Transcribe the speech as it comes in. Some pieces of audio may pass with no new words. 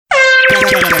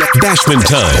Bashman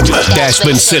time.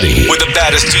 Bashman City. With the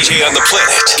baddest DJ on the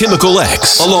planet. Chemical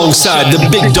X. Alongside the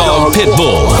big dog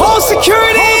Pitbull. Call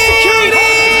security!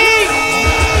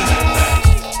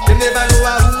 They never know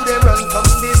who they run from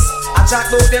this. I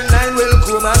talk about them 9 will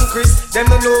come and Chris.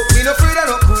 Them don't know, we no afraid of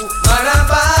no crew. Man a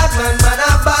bad man, man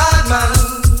a bad man.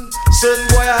 Certain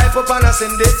boy I hype up and I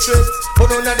send they trip. But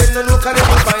none of them no know can they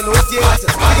will find out yet.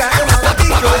 I got them on a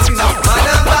big girl. Man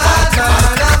a bad man,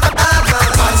 man a bad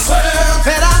man. I swear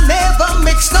that I never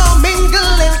mix no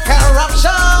mingle in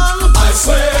corruption. I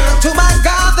swear to my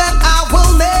God that I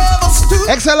will never stoop.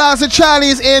 Excellence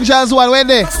Charlie's Angels one, when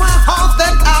they?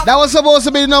 That was supposed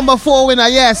to be the number 4 winner.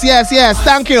 Yes.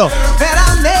 Thank you. That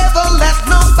I never let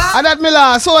nobody. And that me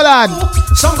last, hold on.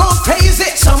 Some go crazy,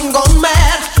 some go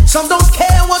mad. Some don't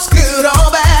care what's good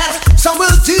or bad. Some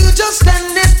will do just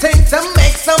anything to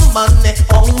make some money.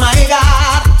 Oh my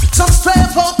God. Some stray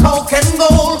for coke and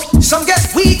gold. Some get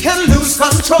weak and lose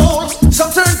control.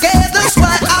 Some turn gay, that's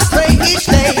why I pray each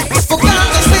day for God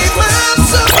to save my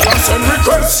soul. I send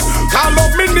requests. Call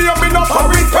up me name enough for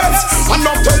requests. And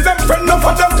not tell them friend enough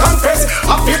for them confess.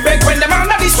 I feel big when them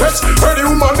under distress. Where the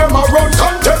woman them a run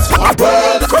contest. I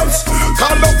request.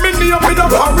 Call up me name enough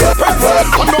for requests.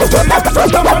 And not tell them friend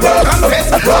enough for them confess.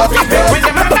 I feel big when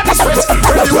them under distress.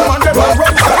 Where the woman them a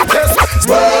run contest.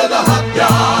 Where the hot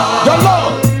yard. Your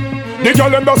love. The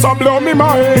girl them does a blow me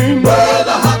mind. Where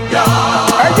the hot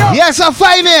yard. Hey, yes, I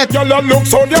find it. Girl them look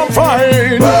so damn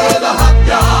fine. Where the hot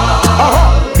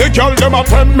yard. The girl them a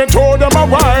tempt me, to them a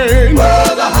wine.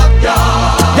 Where the hot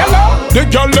yard. Yellow. The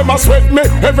girl them a sweat me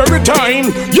every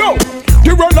time. Yo,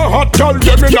 the roll a hot girl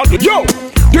them in the yo.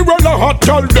 The roll a hot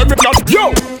girl them in the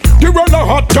yo. The roll a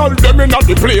hot girl them in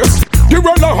the place. The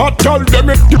roll a hot girl them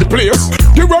in the place.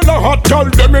 The roll a hot girl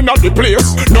them in the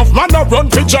place. Nuff man a run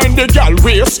fi join the gal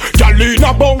race. Gal in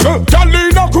a bungle, gal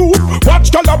in a coupe.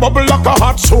 Watch gal a bubble like a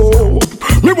hot soap.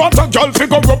 Me want a gal fi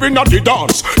go rubbing at the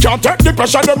dance. Can't take the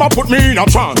pressure, them a put me in a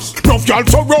trance. Nuff gal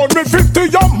surround me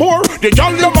 50 or more. The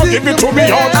gal them a give it to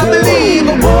me hard. I believe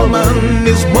a woman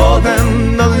is more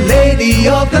than a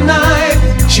lady of the night.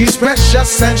 She's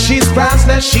precious and she's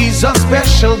priceless. She's a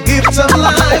special gift of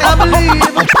life. I believe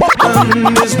a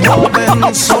woman is more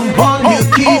than someone you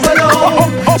keep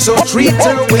alone. So treat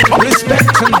her with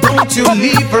respect and don't you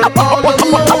leave her all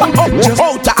alone. Just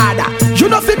out to Ada. You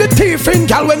know see the thief in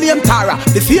gal when named Tara.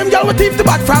 The same gal with thief the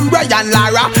bad from Brian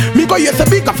Lara. Me go use a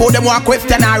big for them one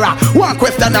question Ara.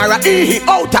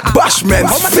 Out to Bashman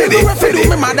City. I'm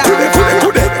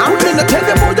gonna tell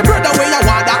them about the brother where you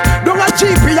want that. Don't want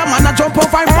cheap, your man a jump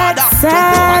off and father.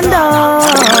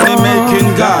 They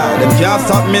making God. Them can't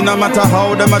stop me no matter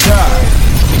how them a try.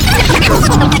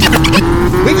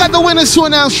 We got the winners to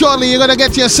announce shortly. You're gonna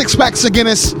get your 6 packs of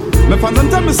Guinness.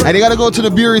 And you gotta go to the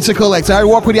brewery to collect. Alright,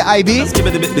 walk with your ID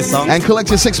and collect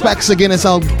your 6 packs of Guinness.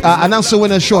 I'll announce the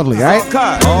winners shortly, alright?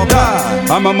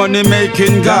 Okay. I'm a money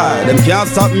making guy. Them can't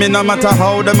stop me no matter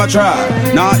how them a try.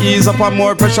 Now ease up and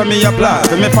more pressure me apply.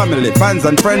 For me family, fans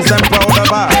and friends, them proud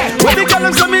of I. When they call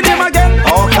them some me name again.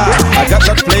 Okay. I got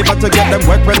that flavor to get them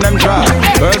wet when them dry.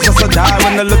 Girls just a die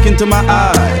when they look into my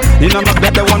eye. You know my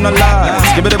bed they wanna lie.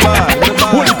 Give it a vibe.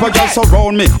 Whole heap of girls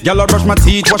surround me. Y'all brush my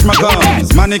teeth, wash my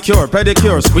gums. Manicure,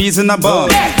 pedicure, squeezing a bum.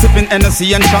 Sipping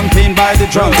Hennessy and champagne by the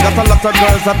drums. Got a lot of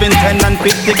girls have been 10 and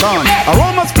 50 gone.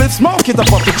 Aroma split smoke, it up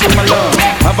it through my lungs.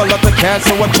 Have a lot of cash,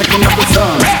 so I'm checking up the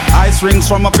sun. Ice rings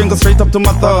from my fingers straight up to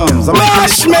my thumbs.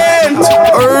 Bashman,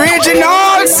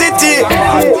 original city.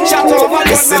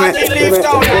 Listen it,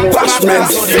 Bashman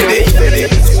City.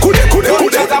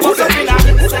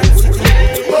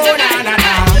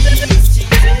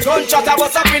 Gunshot I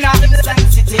was up in a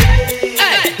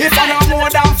if I know more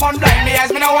than fun blind me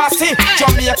eyes me now want see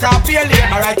Jamaica pay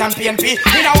labor right and PNP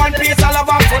in a one piece I love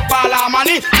a football or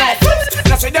money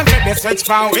no see them fit the switch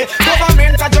from way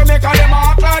government of Jamaica them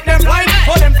act like them blind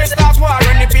for them fi start war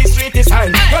when the peace treaty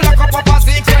sign you lock up a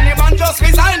six when the man just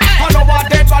resign and over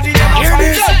dead body them a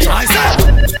fight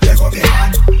they go me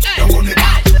hand they go me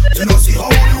back you know see how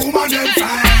the woman them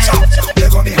fight they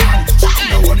go me hand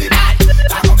they go me back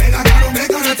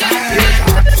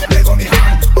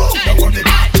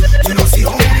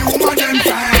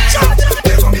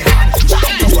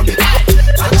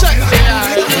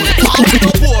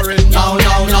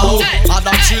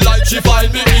she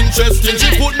find me interesting, she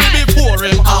put me before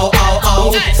him. Ow, ow,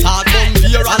 ow. Start from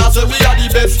here and I say we are the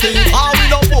best thing. How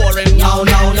we not boring? No.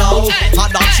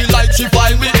 And that she like, she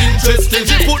find me interesting.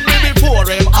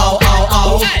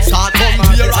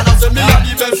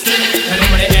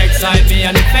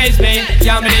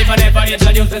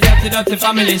 introduce myself to Dirty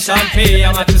Family, Sean P.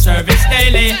 I'm at the service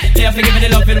daily. They have to give me the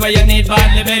loving where you need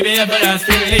badly, baby,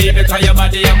 everlastingly. Because your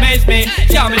body amaze me.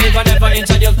 Can't believe I never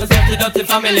introduced myself to Dirty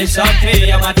Family, Sean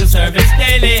P. I'm at the service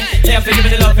daily. They have to give me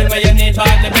the loving where you need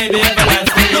badly, baby,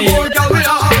 everlastingly. The more girl we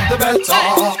have, the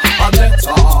better,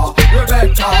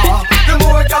 Rebecca. The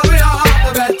more girl we have,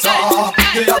 the better.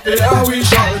 The happier we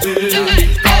shall be.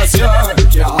 Cause your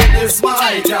girl is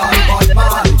my girl, but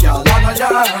my girl and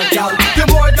your girl. The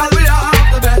more girl we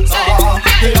have, the better.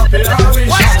 The happier we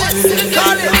shall be.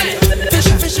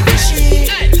 Fishy, fishy, fishy.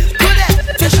 Could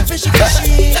it? Fishy, fishy, fishy.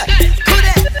 Could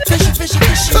it? Fishy, fishy,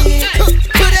 fishy.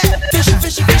 Could it? Fishy,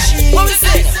 fishy, fishy. What we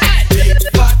say? Big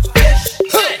fat fish,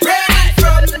 raining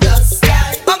from the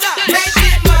sky. Make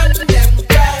it man them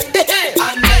cry,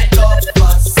 and let love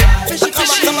first sight. Fishy,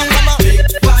 fishy. Big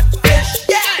fat fish,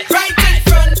 right in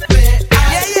front of me.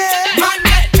 Man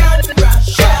that can rush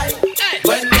shy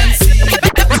when them see.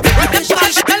 Fishy,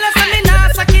 fishy. Tell us something now,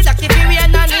 suck it, keep it real,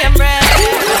 no name brand.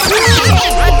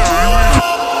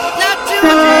 Not too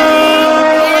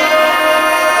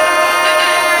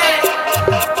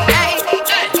Hey,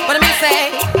 what do me say?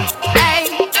 Hey,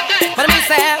 what do me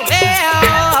say?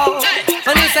 Well,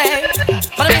 what do me say?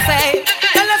 What do me say?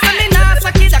 Tell us something now,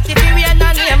 suck it, keep it real, no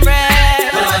name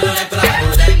brand.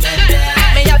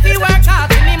 Me have to work hard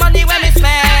for me money when me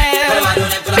spend.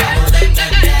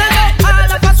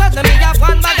 All of a sudden me have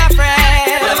one bag of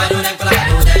friends.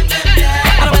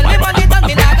 And when me money done,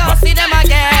 me not go see them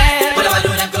again.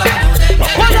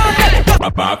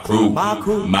 My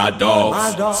crew, my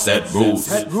dogs, set rules,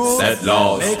 set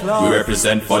laws. We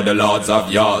represent for the lords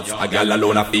of yards. A gal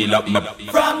alone, I feel up my.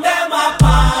 From them a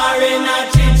par in a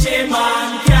chichi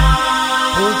man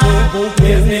can.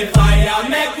 Give me fire,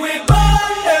 make we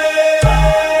burn them.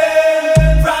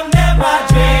 From them a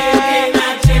drink in a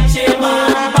chichi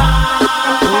man bar.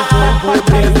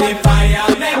 Give me fire,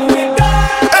 make we burn.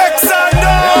 You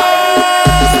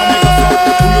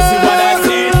see what I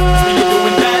see? Really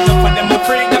doing that. Up for them a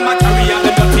freak, them a carry on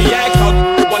them dirty egg up.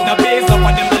 Want the base up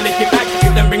for them a lick it back.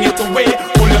 Give them bring it away.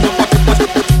 Pull them up,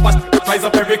 wash, rise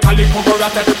up every calico,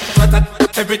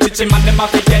 every chichi man them a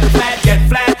fi get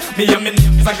flat. Me and me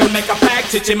I gonna make a pack.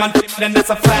 Chichi man, then that's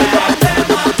a fact.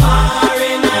 Them a par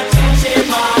in a chichi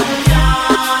man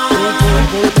can.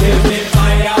 Give me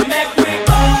fire, make we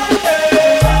burn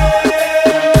them.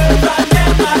 From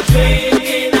them a drink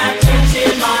in a chichi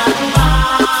man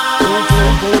bar.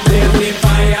 Give me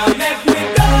fire, make we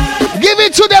burn. Give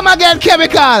it to them again,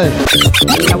 Chemical.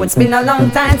 Now it's been a long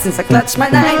time since I clutched my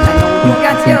knife. I know you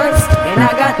got yours, and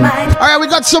I got mine. All right, we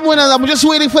got some winners. I'm just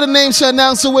waiting for the names to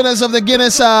announce the winners of the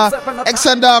Guinness X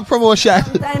and Dog promotion.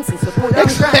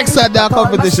 X and Dog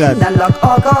competition.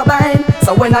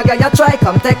 So when I get your try,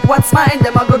 come take what's mine.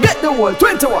 Them I go get the whole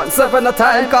 21-7 a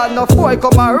time. Cause no boy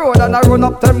come a road and I run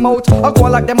up them out. I go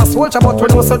like them a soldier, but we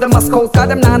know so them a scout. Cause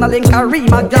them nana link a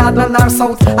ream a garden or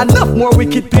south. Enough more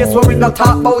wicked place where we not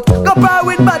talk about. Compare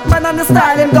with Batman and the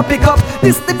style them go pick up.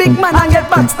 This the big man and get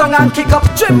back stung and kick up.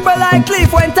 Tremble like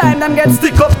cliff when time them get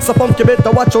stick up. So punk you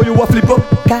better watch how you a flip up.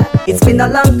 It's been a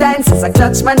long time since I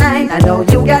clutched my nine. I know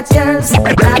you got yours.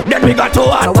 Then we got to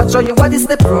so watch how you what is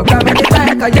the program in the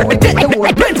time. Cause you will get the whole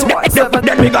 21-7.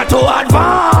 Then we got to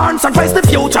advance and face the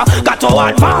future. Got to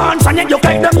advance and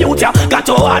educate the future. Got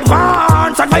to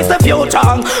advance and face the future.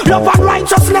 Love and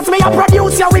righteousness me a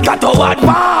produce ya. We got to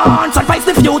advance and face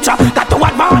the future. Got to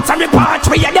advance and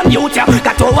repatriate the future.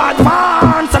 Got to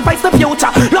advance and face the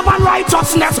future. Love and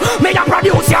righteousness me a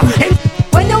produce ya.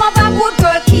 When you have a good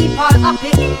girl, keep on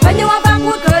happy. When you have a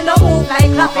good girl, no move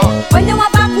like clapping. When you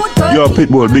have a good girl. Yo,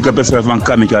 Pitbull, big up yourself and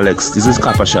Comic Alex. This is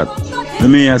Kappa Shot. Let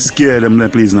me scare them,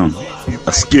 please now.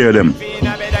 I scare them.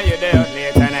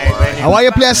 How are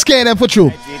you play scare them for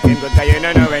you?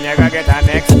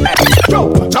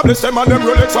 Jobless them and them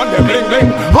Rolex and them bling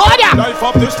bling. Life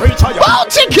of the street.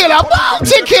 Bounty killer,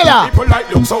 bounty killer. People like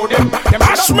look so them.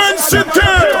 Bashman City.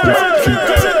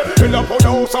 Fill up on the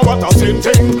house and what a same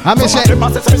thing. I miss it.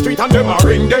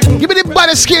 Give me the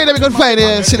body scare that we can find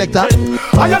here, selector.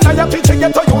 I am teaching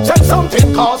you to use them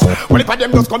something. Cause well if I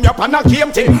them just come up and a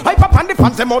game thing. I pop on the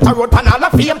fans them out a road pan all a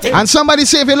fame thing. And somebody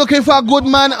say if you're looking for a good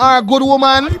man or a good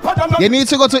woman, you need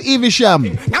to go to Evisham.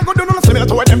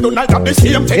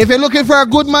 If you're looking for a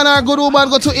good man or a good woman,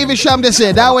 go to Evisham, they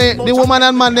say. That way the woman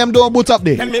and man them don't boot up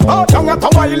there. Me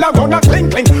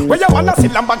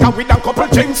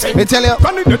tell you.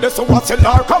 So what's a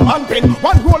lark come on pin?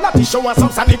 One roll of tissue and some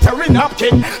sanitary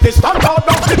napkin. This stand out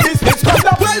of the business. Well,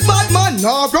 bad man,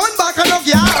 no run back and of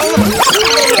y'all.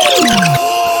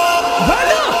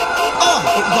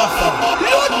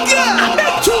 Look, girl, I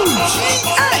bet you.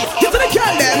 Get to the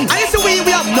girl then. I used to we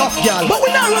have enough, girl, but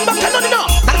we not run back and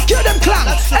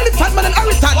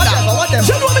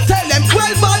You know me tell them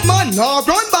 12 bad man, no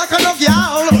run back enough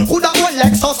y'all. Who that one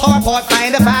Lexus or port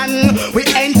find a fan? We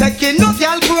ain't taking no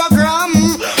y'all program.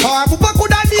 Or Papa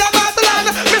could have be a battle.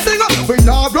 Me sing up, we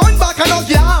no run back enough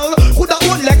y'all. Who that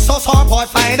one Lexus or port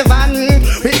find a fan?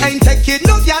 We ain't taking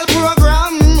no y'all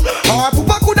program. Or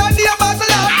Papa could have be a battle.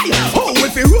 Oh,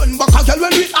 if we run back a girl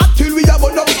when we act till we have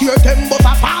enough care them, but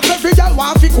a pass every girl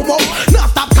want to come up.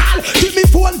 Not stop call, give me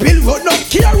phone bill run up.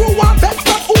 Care who want best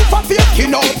stop who for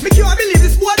faking up. Me can't believe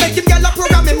this boy make him get a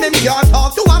program in me. Can't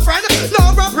talk to a friend,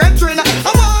 no brethren.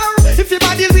 I'm war if you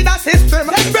bad deal with a system.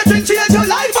 Brethren change your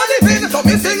life and live in. So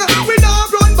me sing, we now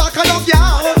run back and up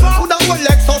y'all. Who that one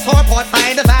Lexus or port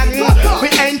find the van? We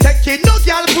ain't taking no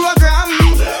y'all program.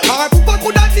 Our papa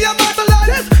could have be a battle like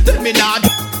this. Tell me not.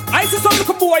 I see some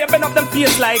little boy bend up them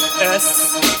face like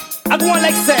us. I go on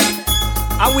like said,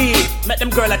 and we make them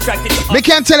girl attracted to us. Me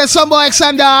can't tell you some boy X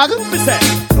and dog. Me say,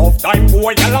 love time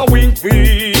boy, y'all a wink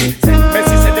me.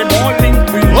 Messi said them all link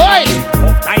me. Oi!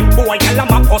 Love time boy, y'all a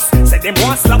map us. Said them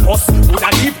want slap us. Would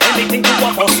I leave anything to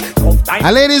us? Love time.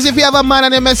 And ladies, if you have a man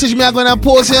and a message me, I'm gonna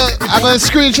post it. I'm gonna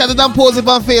screenshot it and post it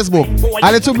on Facebook.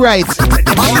 A little bright.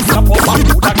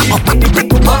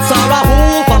 Sarah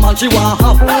hoop, a man she want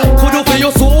have. Could you feel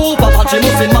your soup, a man she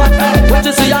must in man. When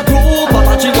you see a group, a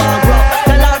man she want grab.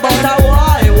 Tell her about her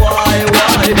why.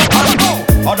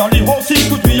 I don't know how she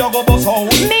could be a go boss out.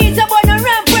 Me the one on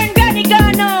ramp when granny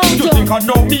gone out. You think I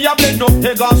know me a blend up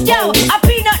the gas? Yo, a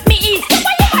peanut me eat. So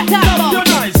what you got about? You're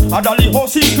nice. I don't know how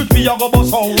she could be a go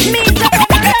boss out. Me the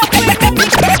one on ramp when granny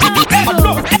gone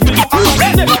out.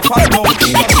 I never find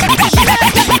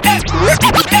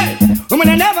Women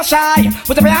are never shy,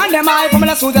 put it behind them eye. Women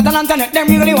are suited and internet, them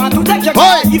really want to take your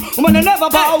guy. Women are never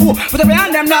bow, put it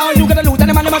behind them now. You gotta loot and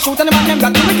them and them a shoot and them and them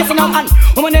got to make it now. And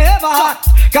women are ever hot,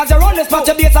 cause they're on this spot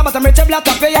your base, but I'm rich and black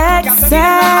up here.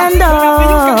 Alexander.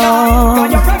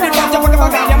 Cause you're pregnant, but you're working for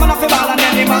God, you're man off the ball and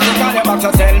then the man call you back.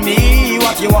 So tell me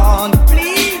what you want,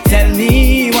 please. Tell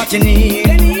me what you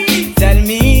need. Tell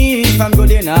me if I'm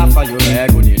good enough for you,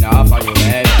 good enough for you,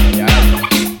 yeah.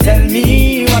 Tell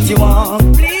me what you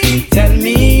want, please. Tell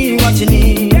me what you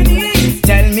need.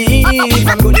 Tell me if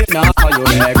I'm good enough for you,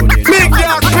 good enough. Big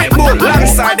dark pitbull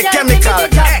alongside the chemical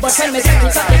X. But when me check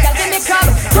it out, the girl give me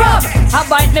crab. I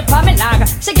bite me pa me lag.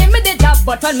 She give me the job,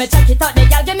 but when me check it out, the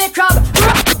girl give me crab.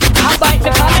 I bite me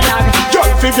pa me lag.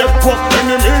 Girl forget what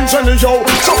any means any yo.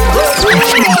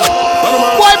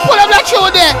 Boy, pull up that show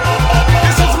there.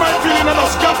 This is my feeling and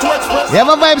I've got to express. You have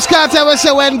a vibes cartel we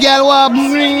say when girl walk,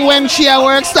 when she a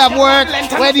work, stop work.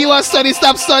 When you a study,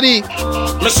 stop study.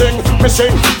 Me sing,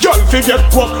 girl forget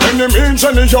what any means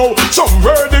any yo.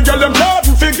 Somewhere the girl them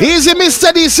garden figure. Easy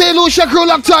Mr. D, say Lucia Crew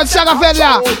locked on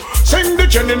Sagafella. Sing the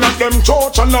Jenny of them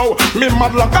church and now me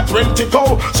mad like a 20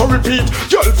 cow. So repeat,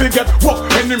 girl forget what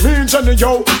any means any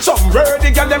yo. Somewhere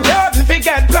the girl them garden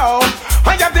forget blow.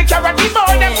 I have the carrot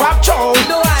before them pop chow.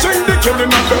 Sing the Jenny of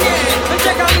them.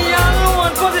 Check on me on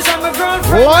one position, my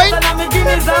girlfriend. What? And I'm a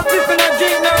Guinness, I'm flipping a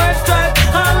drink, no restaurant.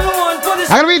 On one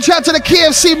position. I'm gonna reach out to the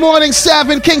KFC morning staff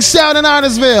in Kingstown and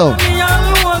Arnersville.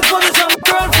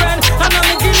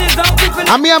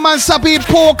 And me and man stop eat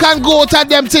pork and goat at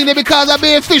them thing because I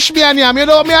be fish me and yam. You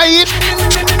know what me I eat?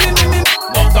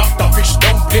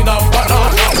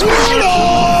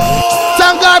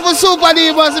 Thank God for Super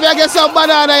Divas if I get some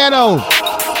banana, you know.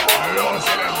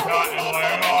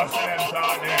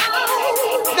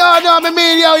 No, me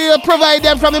mean you provide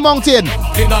them from the mountain.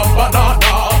 Peanut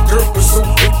banana, purple soup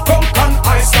with pumpkin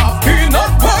ice off.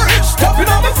 Peanut porridge, stepping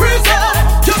on the freezer.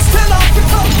 Just tell off the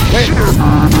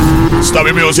top. Stop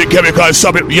the music, chemical,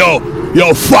 stop it. Yo,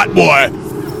 fat boy.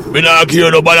 Me not give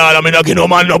you no banana, me not give no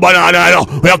man no banana. No.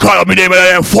 Me call up me name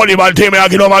and funny man thing, me not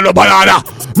give no man no banana.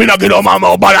 Me not give no man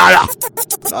no banana.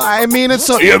 I mean it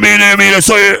so. You mean it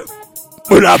so.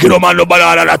 Me not give no man no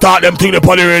banana. I thought them thing the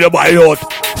poly radio by out.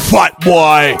 Fat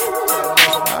boy.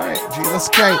 Alright, Jesus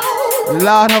Christ.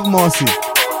 Lord have mercy.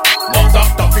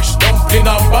 The fish dumpling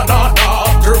and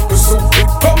banana. Purple soup with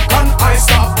pumpkin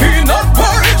ice off. Peanut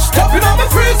porridge, stepping on the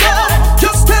freezer.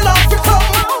 Just tell off the cow.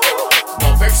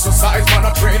 No exercise, man,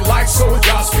 I train like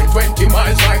soldiers. 20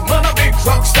 miles like man, a big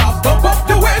truck stop. Pump up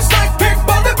the waist like big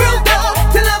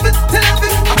bodybuilder. Till have it.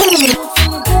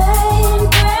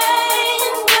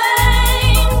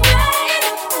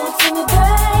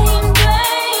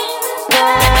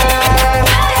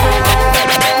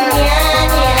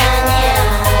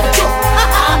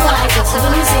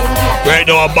 Right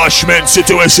now, a Bashment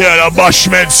City, we say a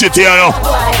Bashment City, you know.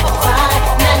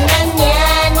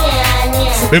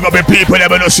 Big up the people that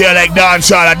don't say like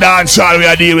dancehall, a dancehall we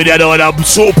are dealing with, you know. The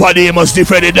Super D must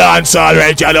defend the dancehall,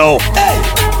 right, you know.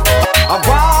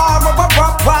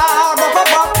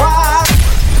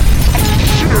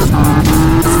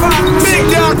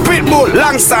 Bull,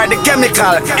 alongside the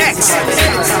Chemical X.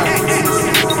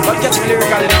 But get me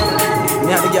lyrical now. Me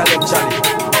and the girl them Johnny.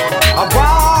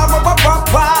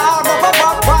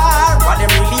 What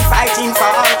them really fighting for?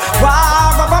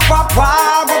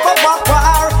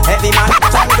 Every man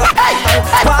trying to go.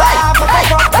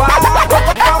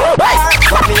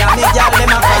 But me and the girl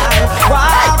them a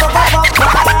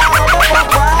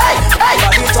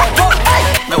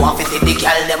me want to see the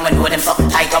girl them when know them something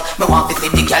tight up. Me want to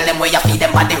see the girl them where you feed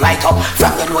them body right up.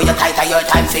 From you know you're tighter, your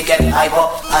time to get hype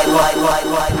up. Girl,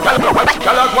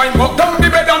 I wind up down the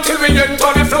bed until we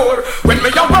enter the floor. When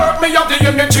me a work, me a the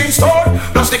energy store.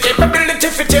 Plus the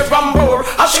capability for tear and more.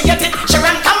 As she get it, she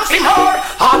run come from her.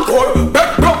 Hardcore,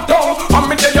 bed broke down, and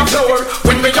me day a floor.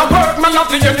 When me a work, me a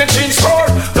the energy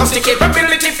store. Plus the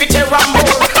capability for tear and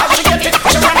more. As she get it,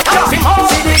 she run come from her.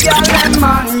 See the girl them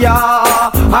man,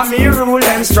 yeah, I'm me rule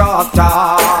instructor.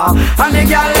 And the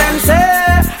girl them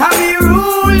say, I'm me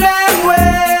rule them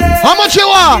way. How much you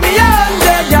want? Give me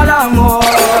 100 girl or more.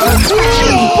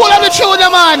 Pull up the tune,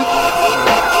 man.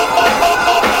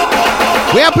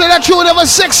 We are playing a tune of a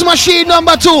Sex Machine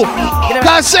number 2.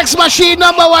 Cause Sex Machine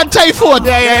number 1 Typhoon.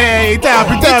 Yeah.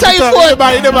 Typhoon.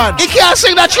 He can't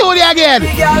sing that tune again.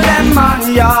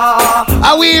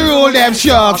 And we rule them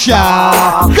shark.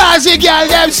 Cause the girl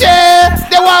them say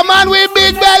they want man with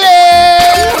big belly.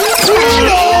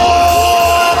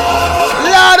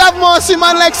 Lord have mercy,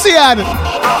 man, like Sian.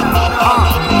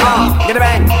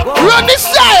 Run this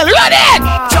style, run it.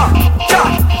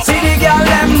 See the girl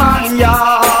them man,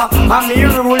 yeah, I'm the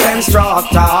rule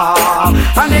instructor.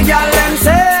 And the girl them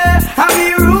say, I'm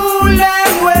the rule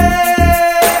them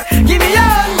way. Give me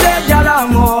 100 girl or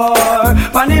more.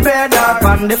 On the bed up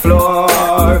on the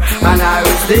floor. And I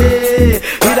will stay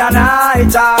with a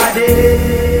night or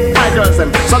day. My girls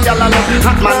them, some girl love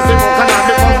hot man they walk and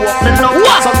they come walk them now.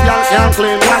 Some girl can't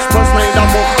clean, wash plus made a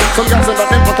muck. Some girls say that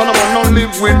they put on them and don't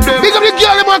live with them. Big up the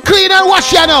girl them want clean and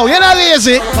wash you now. You're not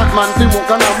lazy. Hot man they walk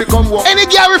and they come walk. Any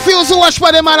girl refuse to wash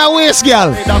for them and a waste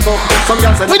girl. Some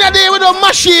girls say we not there with no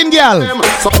machine girl.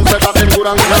 Some say that them good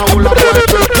and can't hold up.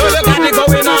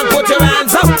 Going on, put your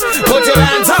hands up, put your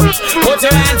hands up, put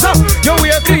your hands up. You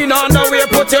wear clean underwear,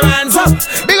 put your hands up.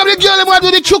 Big up the girl them want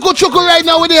to do the chuku right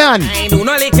now with the hand. I do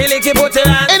no licky, put your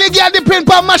hands. Any girl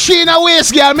depend on machine and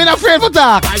waste girl, me not afraid for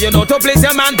talk. And you know to please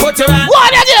your man, put your hands.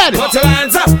 What again? Put your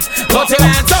hands up, put your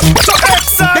hands up.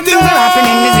 The things are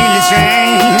happening is really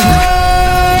strange.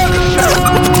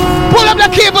 Pull up the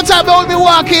cable tie, don't me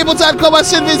walk cable tie cover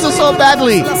Sylvester so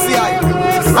badly.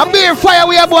 I'm being fire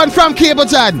we are born from Cable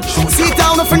Town. Sit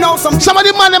down if you know something. Some of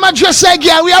the man them are dressed like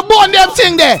girl, we are born them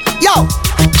thing there. Yo!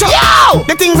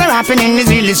 The things are happening is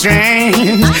really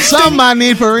strange. Some man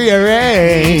need for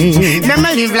rearrange. Them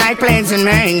a live like planes and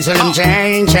rain, so them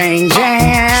change.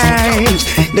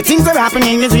 The things are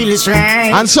happening is really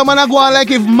strange. And some man are going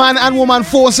like if man and woman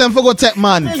force them for go take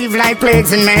man. They live like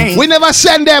plagues and rain. We never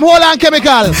send them, hold on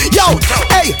Chemical. Yo,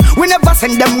 hey, we never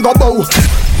send them go bow.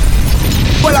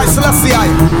 Well, I still see I.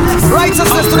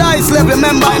 Righteousness to the highest level,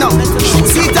 remember, you know.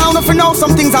 Sit down if you know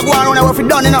some things are going on and what you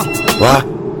done, you know. What?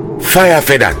 Fire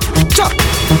for that.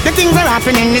 The things are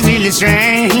happening is really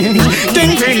strange.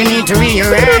 Things really need to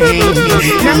rearrange.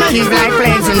 Never live like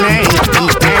planes and rain.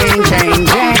 Change.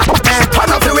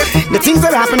 The things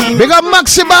are happening. Big up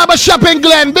Maxi Barber Shop in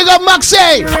Glen. Big up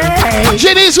Maxi.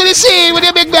 Jenny's with the scene with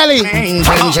your big belly. Change.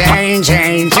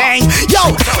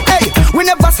 Yo, hey, we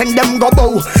never send them go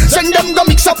bow. Send them go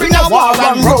mix up in a war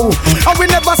and row. And we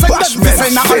never send them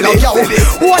send a hello, yo.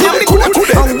 What am the cool?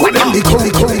 What am the cool?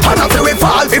 And I'm very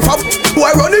fall. If I'm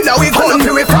running now, we call them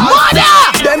very fall. Mother!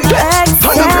 Them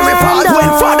and I'm very fall. When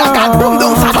father got boom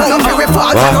down, and I'm very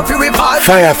fall. And I'm very fall.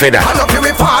 Fire for that. And I'm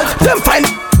very fall. Them find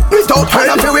without her,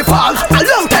 I'm very fall. A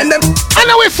long time them. I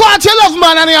know we fought your love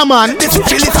man and your man. This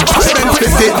feel it.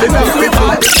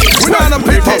 We not a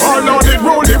people, all on the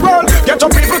rule the world. Get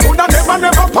your people who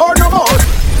never pour no more.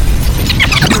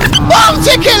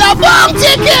 Bounty killer!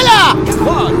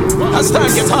 As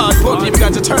time gets hard, folk, you've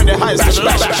got to turn their eyes to the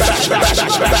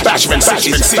Bashment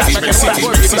City.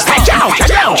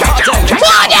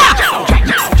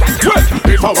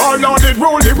 People all on the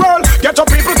rule the world. Get your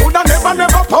people who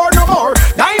never pour no more.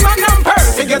 Diamond and pearl,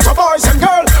 to get your boys and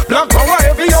girls. Black power,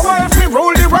 every wife, we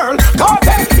rule the world.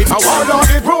 People all on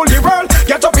the rule the world.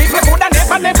 Get your people who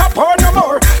never pour no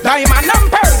more. Diamond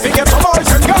and pearl, to get your boys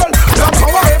and girls. Black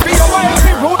power, every wife,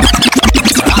 we rule.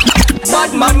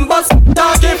 Bad man bust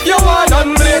talk if you want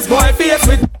unblaze boy face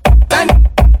with and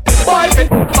boy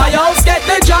fit my house get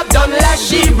the job done like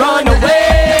she run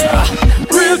away.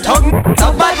 Real talk,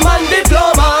 a bad man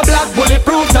diploma, black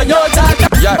bulletproof Toyota.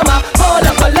 All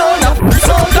up alone,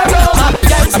 so the Roma,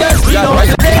 gangsters we don't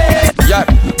play.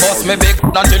 me big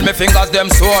until me fingers them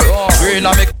sore. Green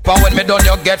on me and when me done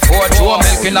you get four. Throw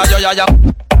milk in a your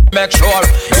make sure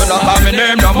you don't have me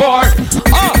name no more.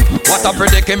 What a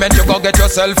predicament you go get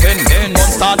yourself in. Don't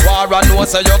start war and know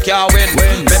say you can't win.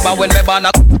 Remember when me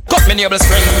banna cut me navel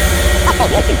string.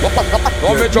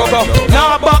 Oh me trouble.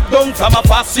 Now back down from a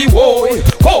fussy boy.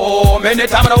 Oh many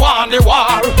time I want the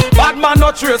war. Bad man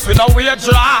no trace with no weird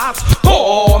drafts.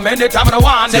 Oh many time I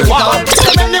want the war.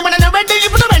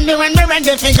 When I'm ready, when me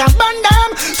ready, finger burn them.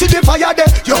 See the fire there,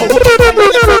 yo. Ready,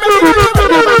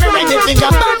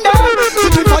 finger burn them. See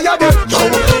the fire there, yo.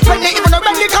 When they even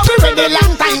ready, come we ready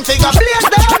long time. Finger blaze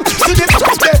them. See the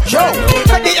fire there, yo.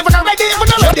 When they even ready,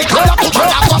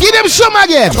 give them some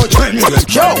again.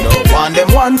 Yo, want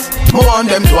them once, more want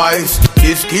them twice.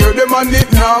 This scare them and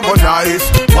it now go nice.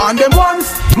 Want them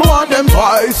once, more want them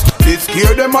twice. This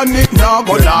scare them and it now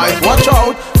go nice. Watch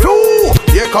out, two,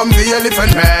 here comes the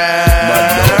elephant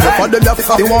man. For the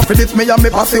left, they want for this me and me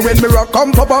pass it when me rock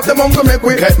come pop up them uncle make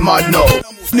we get mad now.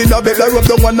 Need a better rub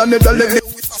the one another leg.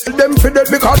 Them for that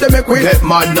because they make we get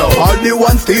mad now. All the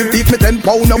ones still teach me 10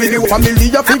 pound now. Me the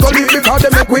family a figure live because they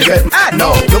make we get mad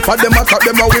now. Look at them attack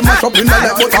them how we mash up in the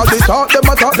leg. But all they talk them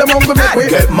attack them how we make we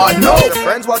get mad now. Watch your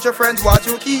friends, watch your friends, watch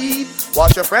you keep.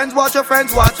 Watch your friends, watch your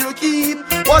friends, watch you keep.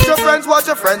 Watch your friends, watch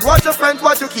your friends, watch your friends,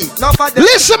 watch you keep. Now for them.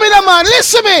 Listen me, the man,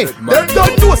 listen me. Them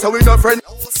don't know so we no friends.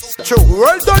 True,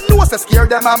 world don't know so scare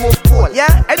them a move cool.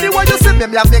 Yeah, anywhere you see me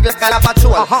have niggas call a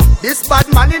patrol. This bad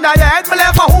man in your head me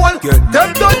left a hole.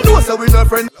 Them don't know so we no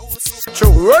friends.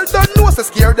 True, world don't know so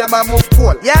scare them a move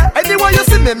cool. Yeah, anywhere you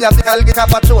see me have the hell get a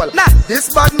patrol. Nah, this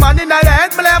bad man in your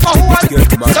head me left a hole.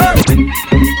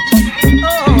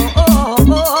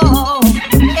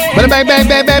 Bang, bang, bang,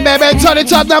 bang, bang, bang, turn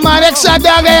it up now, man. Extra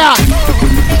dog here.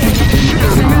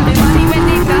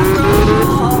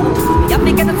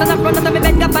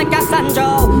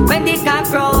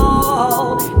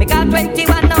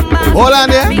 Hold on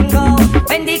there.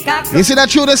 You see that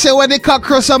true they say when the cock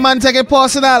cross a man take it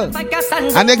personal.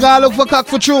 And they gotta look for cock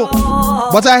for true.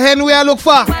 But a hen we are look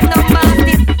for.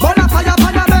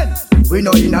 We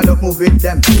know you not look move with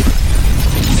them.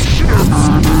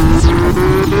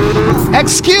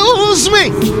 Excuse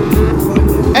me.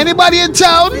 Anybody in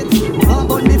town?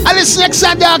 And this next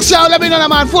dog sound, let me know the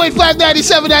man. 45,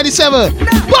 97, 97.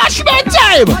 Bashman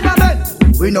time.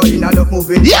 We know you not look move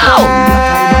with yo.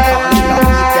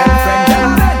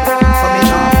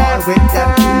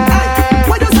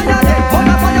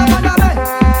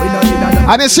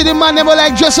 And they see the man never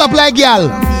like dress up like girl.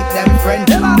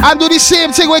 And do the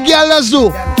same thing what girl does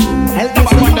do.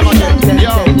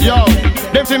 Yo,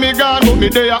 them see me gone, but me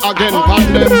there again.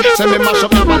 Pan them, say me mash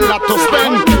up, have a lot to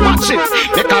spend. Watch it,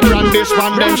 they can run this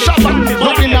from them. Shut up,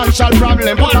 no financial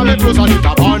problem. Put on me clothes and it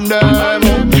upon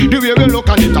them. The way we look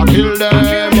and it a kill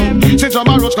them. Since some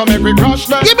roads come make we crush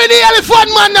them. Give me the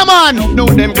elephant man, the man. No,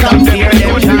 them can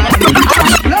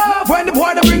love when the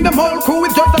boy they bring them whole crew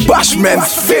with just a Bashman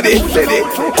City.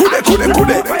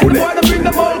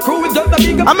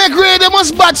 I make ready, they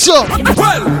must bat so.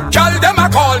 Well, tell them I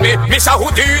call me Mr.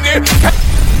 Houdini.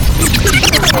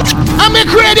 I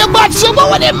make ready, bat so, but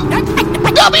with him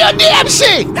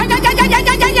WDMC.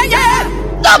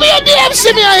 WDMC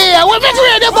me here. We make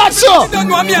ready, bat so. Don't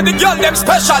know me and the girl them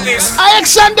specialist.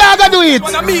 Alexander do it.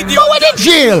 But with the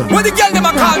jail. When the girl them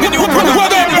a call me the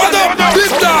what up,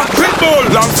 big dog, pitbull,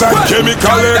 alongside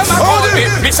Chemical X.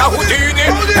 Mr. Houdini.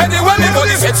 Anyway me go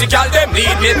the sexy girl them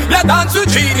need me. Me dance with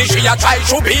Genie, she a try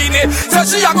Shubini. Say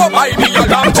she a go buy me a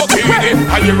Lamborghini.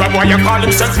 I hear a boy you call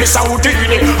himself Mr.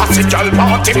 Houdini. I see girl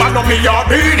party man on me a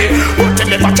beanie. But they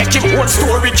never check him own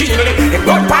story keenly. If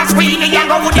God pass Weenie, you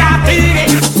go with that beanie.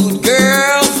 Good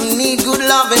girls who need good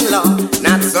loving, love,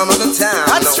 not some of the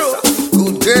time. That's true.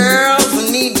 Good girls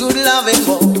who need good loving,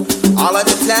 all of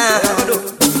the time.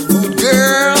 Good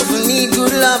girls who need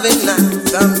good loving,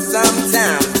 not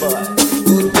sometimes, but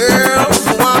good girls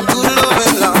who want good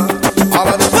loving, love, all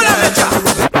of the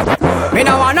time. Me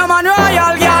no want no man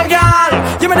royal, girl.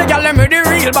 Give me the girl with the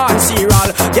real born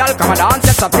cereal. Girl come and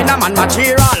dance, set up in a man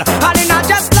material. And it not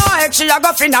just like she a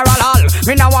go funeral hall.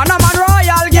 Me no want no man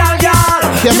royal, girl.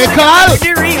 Chemical.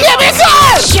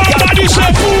 Somebody say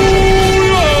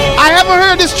I haven't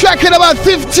heard this track in about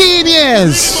 15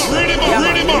 years.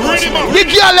 The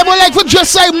girl them like for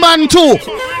just like man too.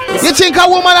 You think a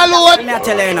woman alone?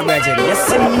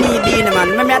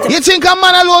 You think a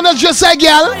man alone is just like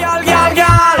girl?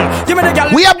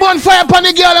 We are bonfire upon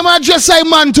the girl and just like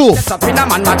man too.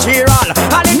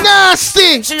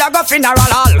 Nasty. She a go funeral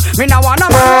hall. Me no want no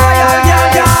royal,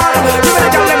 girl. Give me the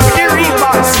girl with the real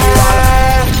born cereal.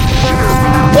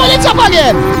 Pull it up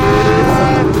again.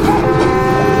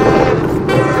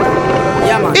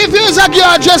 Yeah, man. If you's a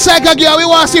girl just like a girl, we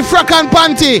want to see frock and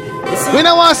panty. We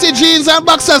don't want to see jeans and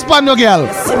boxers pan no girl.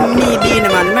 Me being a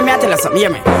man, let me tell you something, hear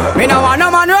me. Me no want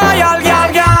no man royal,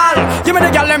 girl. Give me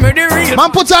the girl, let me the real. Man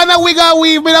put on a wig and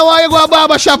weave, me don't want you go a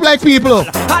barber shop like people.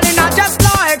 And it not just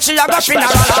like she a go funeral.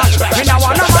 Me no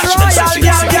want no man royal,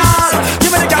 girl. Give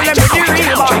me the girl, let me the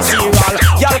real boy serial.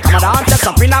 Girl come and dance, just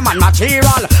up in a man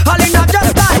material. And it not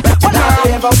just like, what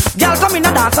I live. Girl come in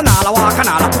and dance and all a walk and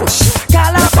all a push.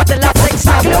 Girl I put the last six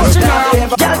my clothes.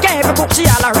 Girl can't even cook, she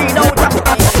all a read out a book.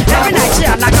 Every night she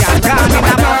a knock girl gone in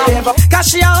a mouth. Cause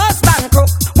she a husband crook.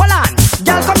 Hold on.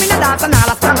 Girl come in and dance and all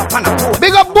a stand up on a pole.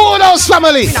 Big up Boodles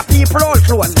family. In a people all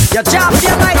close. Your job for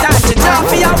your night and your job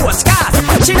for your host.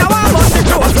 Cause she don't want bust the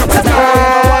clothes.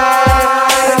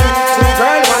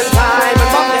 Girl one time.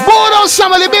 Boodles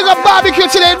family, big up barbecue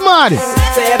today, man.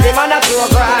 Say every man that you a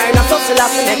grind. I'm so still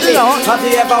have to make it. Have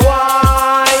you ever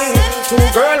wine? Two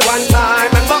girl one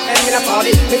time. And buck them in a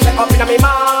party. Me set up in a me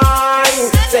mind.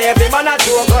 Say every man that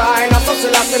you a grind. I'm so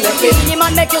still have to make it. The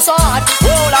man make you so hot.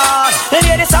 Hold on. The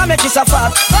ladies are make you so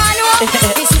fat.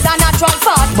 This is a natural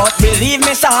fat. But believe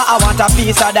me, sir, I want a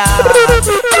piece of that.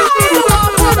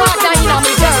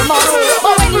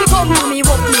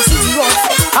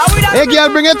 Hey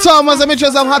girl, bring it Thomas and me try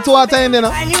some hot water in there.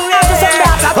 Tell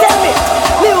me,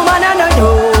 me woman I know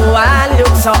you and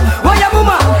look so. Why your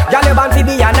mama? Girl you born to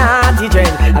be a naughty dread.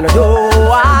 I know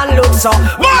you and look so.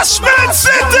 Bashman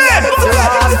City!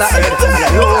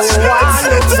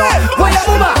 Why your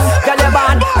mama? Girl you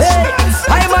born. Hey,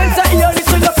 I man say you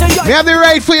listen up to you. We have the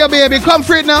right for you, baby. Come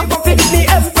for it now.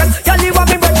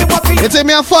 You take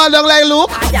me and fall down like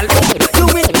Luke.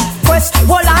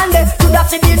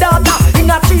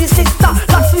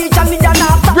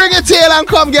 Bring your tail and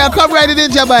come, girl. Come ride the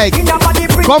ninja bike.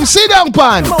 Come sit down,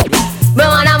 pan. Me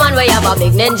want a man where you have a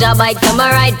big ninja bike. Come a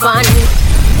ride, pan.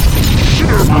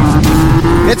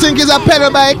 You think it's a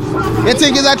pedal bike? You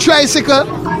think it's a tricycle?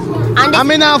 And I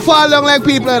mean, now fall down like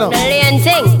people, you know. The lane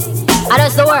thing. I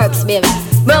just the works, baby.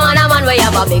 Me want a man where you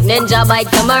have a big ninja bike.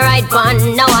 Come a ride,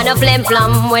 pan. Now want a flim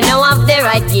flam when I have the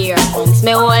right gear. Bounce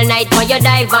me all night when you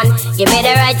dive on. Give me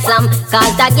the right slam,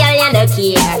 cause that girl you no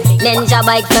care. Ninja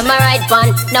bike, come a ride,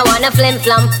 pan. Now want a flim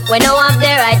flam when I have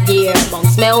the right gear.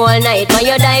 Bounce me all night when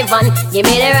you dive on. Give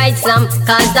me the right slam,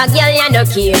 cause that girl you no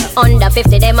care. Under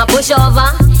 50 them a push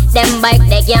over. Them bike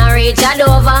they can't reach a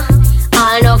Dover.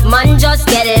 All enough man just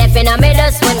get left in a middle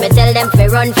when me tell them fi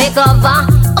run fi cover.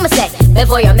 I'ma say,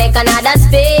 before you make another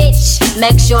speech,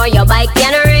 make sure your bike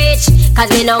can reach.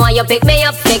 Cause me know when you pick me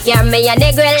up, pick your me and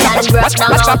the grill and brush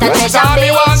down out at Treasure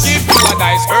Beach. Want give you a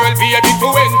nice girl, baby, to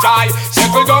enjoy.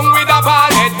 Settle down with a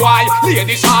bald head boy.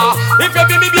 Ladies, if you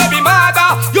be me baby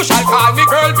mother, you shall call me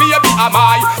girl, baby, am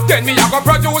I? Then me a go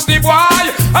produce the boy,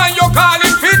 and you call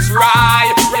him Fitzroy.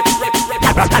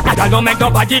 Can no make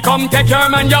nobody come take your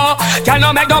man, yo. Can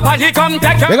no make nobody come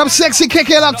take your. Make up sexy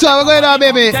KK Lockdown. We're going on,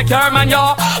 baby. Take your man,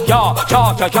 yo. Yo.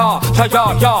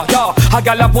 A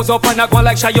gal a pose up and a go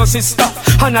like she your sister.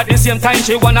 And at the same time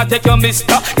she wanna take your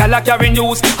mister. Gal a carry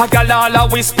news, a gal all a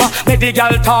whisper. Make the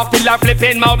gal talk till her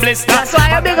flipping mouth blister. That's why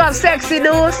I big up Sexy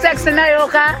Do, Sexy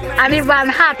Nayoka, and even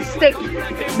Hot Stick.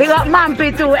 Big up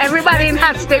Mampy too. Everybody in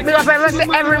Hot Stick. Big up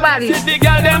everybody. The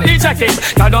gal them each a kick.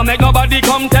 Can no make nobody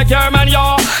come take your man,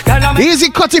 yo. Easy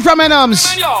cutty from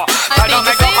Enums. Can no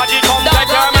make nobody come take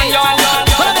your man, yo.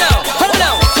 Hold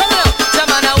on.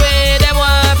 Jaman away, them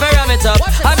want to ram it up.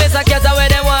 I miss a cat away,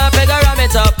 them want to ram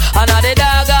it up. And all the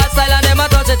dog style and them a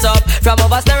touch it up. From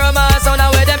over Steroma, sound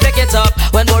away, them pick it up.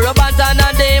 When Boro Bantan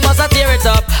and they must a tear it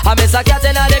up. I miss a cat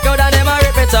in the crowd and them a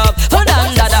rip it up. Hold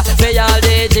on, dada, me all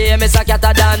DJ, miss a cat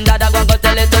a dan, dada. Go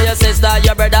tell it to your sister,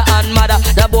 your brother and mother.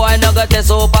 The boy no got a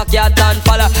super cat and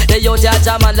follow. The youth ya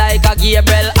jaman like a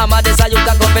Gabriel. I'm a this a youth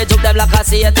a go fi juke them like a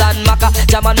Satan Maka.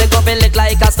 Jaman me go fi lick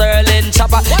like a Sterling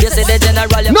chopper. You see the general.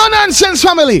 No nonsense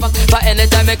family. But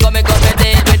anytime me come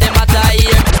dead with the matter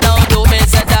here. Now do me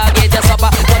say dog eat your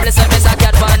supper. Come listen me say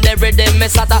cat man every day me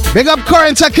sata. Big up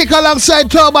Current to kick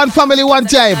alongside Turban family one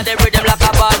time. And every day like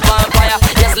a bad man fire.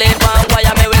 You sleep on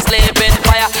wire, me will sleep in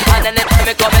fire. And anytime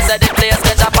me come say the place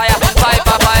catch a fire. Five.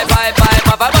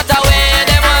 But away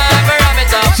them want to ram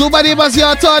it up. Somebody must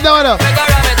your turn down.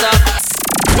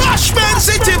 Bashman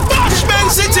City.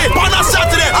 On a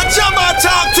Saturday, a Jabba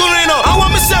talk to Reno. I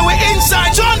want me say we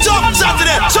inside John Job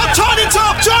Saturday. So turn it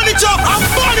up, and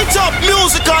burn it up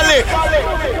musically.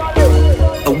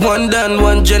 One done,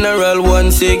 one general,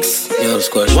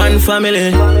 1-6. One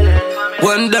family.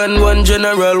 One done, one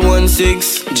general,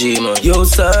 1-6. G-man. Yo,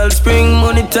 Salt Spring,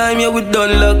 money time, yeah, we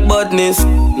done luck badness.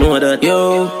 Know that.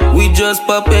 Yo, we just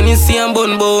pop NEC and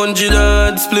bun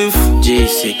 100 spliff.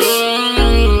 G6.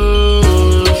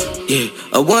 Yeah.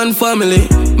 A one family,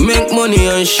 make money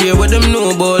and share with them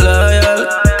no ball loyal.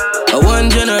 A one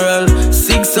general,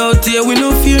 6 out here, we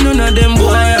no fear none of them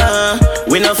boy.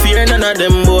 We no fear none of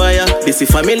them boy. This is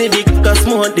family big cause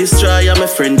smoke destroyer. My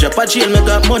friend drop a jail, me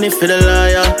got money for the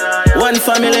liar. One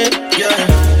family,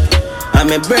 yeah. I'm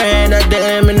a brand of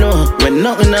them, you know. When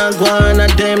nothing a go on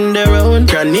at them, they round.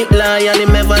 Chronic loyal, he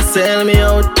never sell me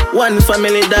out. One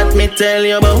family that me tell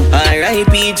you about.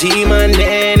 R.I.P. G-man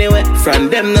anyway. From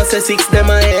them no say 6, them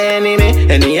a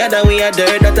enemy. Any other we a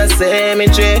dirt that a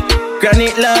cemetery.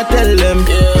 Chronic law tell them,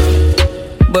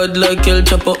 yeah. Bad like El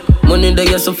Chapo. Money that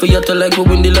you suffer you to like we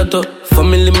win the lotto.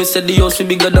 Family me said the house we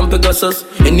bigger than Pegasus.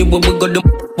 Anywhere we got them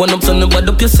one up so nobody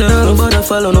up yourself. Nobody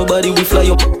follow nobody we fly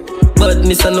up.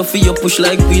 Badness and no for you push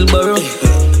like wheelbarrow.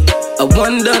 A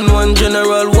one done, one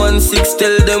general, 1-6.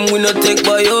 Tell them we no take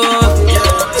by you.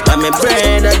 I'm a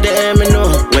brand of them, you know.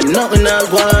 When nothing a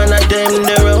go on at them,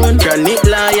 they round. Chronic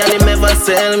loyal, he never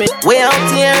sell me. Way out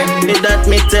here, that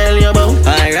me tell you about.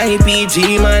 R.I.P.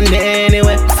 G-man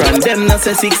anyway. From them no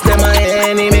say 6, them a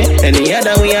enemy. Any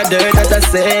other we a dirt that a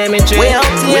cemetery. Way out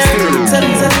here. So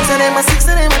them a 6,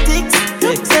 so them a ticks.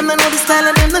 Them don't know the style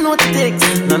and them don't know the ticks.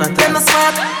 Them not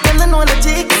smart, them don't know the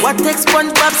ticks. What takes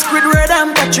SpongeBob, Squidward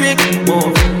and Patrick?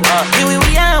 Here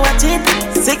we are, watch it.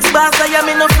 6 bars, I am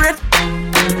in no fret.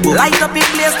 Light up in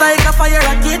place like a fire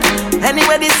rocket.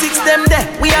 Anyway, the 6 them there,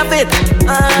 we have it.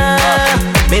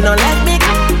 Me no like me.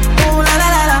 Ooh la la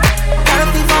la la. Gotta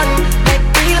be fun, make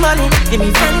real money. Give me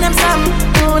friend them some.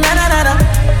 Ooh la la la la.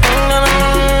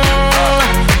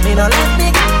 Me no like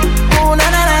me. Ooh la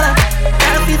la la la.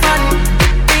 Gotta be fun,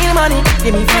 real money.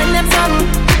 Give me friend them some.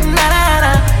 La la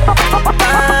la.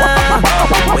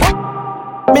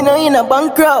 Me no in a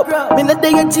bankrupt. Me no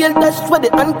day a jail dash for the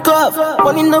handcuff.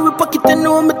 Money in our pocket, you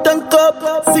know me tank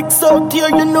up. 6 out here,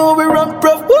 you know we run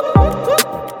prof.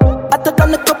 Hotter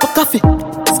than a cup of coffee.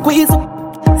 Squeeze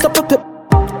up, sup up it.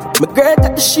 My girl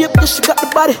got the shape, yeah, she got the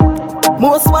body.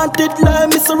 Most wanted, like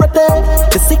Miss Rete.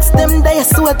 The 6 them days,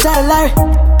 so I tell Larry.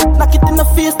 Knock it in the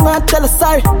face, man, tell her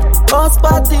sorry. House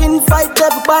party, invite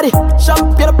everybody.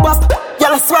 Champagne pop,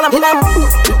 y'all swallow me now.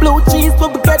 Blue cheese,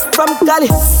 what we get from Cali.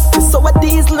 So a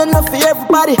diesel enough for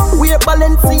everybody. We're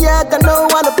Balenciaga, no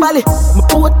one a Bali. My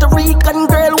Puerto Rican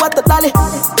girl, what a dolly.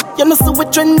 You know, so we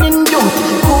trending youth.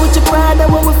 Gucci Prada,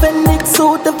 when we Fenix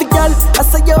suit of the girl. I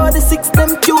say you're the 6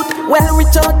 them cute. Well,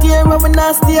 rich out here, when we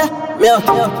nasty. Me out,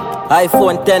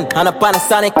 iPhone 10 and a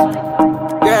Panasonic.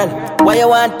 Girl, why you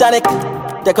want tonic?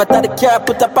 Take out of the car,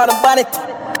 put up on the bonnet.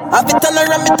 Have it on the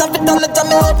ram, it have it on the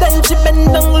tummy. Then she bend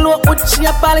down low, would she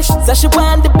abolish? So she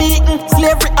want the beating,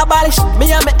 slavery abolished. Me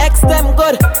and my ex them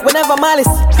good, whenever malice.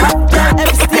 Girl,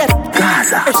 every state.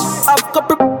 I've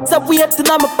couple up weird to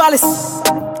know my palace.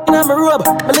 In my robe,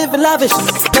 I live in lavish.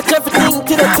 Make everything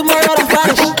till tomorrow I'm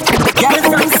vanished. Get it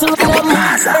from Sudan.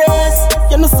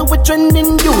 You know, so we're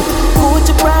trending youth.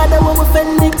 Gucci Prada, when we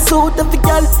Fenix suit of the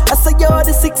girl. I say you're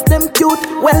the 6 them cute.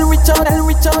 Well, reach out, and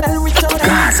reach out, and reach out.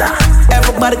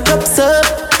 Everybody cups up.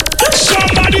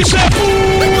 Somebody say,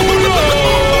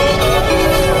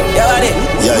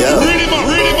 Yeah. Read him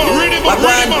up.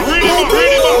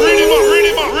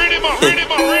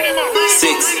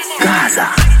 6 Gaza.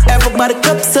 Everybody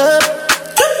cups up.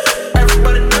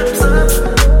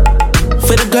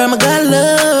 For the girl my God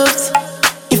loves.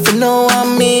 If you know what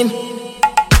I mean.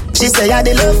 She say I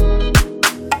the love.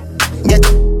 Get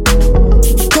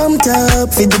pumped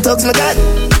up. Feed the talks my God.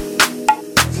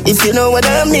 If you know what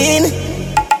I mean.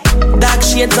 Dark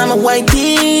shades on my white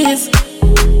tees.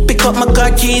 Pick up my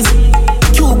car keys.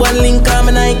 Cuban link on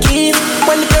my Nikes.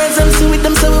 When the girls I'm see with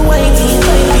them so we whitey.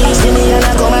 See me and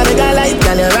I come and make a light.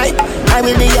 Can you right? I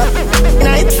will be up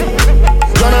night.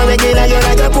 You're not regular, you're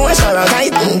like a Porsche or a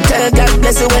kite. Tell God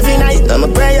bless you every night. I'm a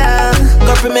prayer.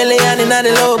 Couple million in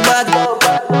the low bag.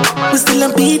 We still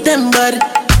don't beat them bad.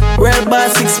 Real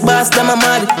boss, 6 bars, them a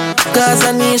mad. Cause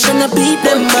a nation a beat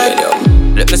them bad.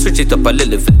 Let me switch it up a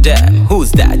little for them.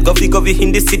 Who's that? Govy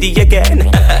in the city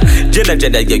again. Jenna,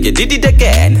 you did it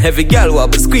again. Every girl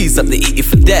will squeeze up the E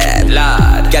for them.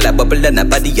 Lord, girl a bubble and a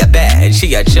body a band.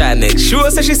 She a try make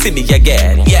sure so she see me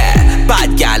again. Yeah,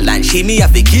 bad girl and she me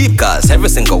have to keep. Cause every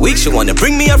single week she wanna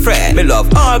bring me a friend. Me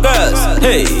love all girls.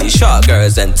 Hey, short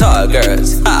girls and tall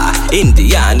girls.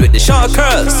 Indian with the short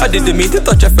curls. I didn't mean to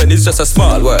touch a friend, it's just a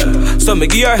small world. So me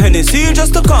give her Hennessy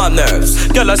just to calm nerves.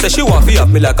 Girl I say she want to up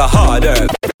me like a hard herb.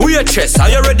 We a chess, are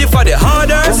you ready for the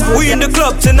hardest? We in the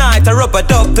club tonight, I rub a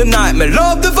dub tonight. Me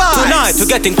love the vibe. Tonight we're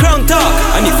getting cranked up.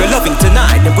 And if you're loving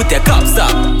tonight, then put your cups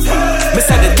up. Me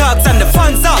say the talks and the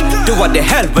fun's up. Do what the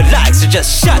hell we like, so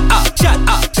just shut up, shut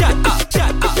up, shut up,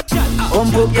 shut up, shut up.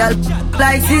 Pump up, girl,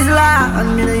 like Sizzler.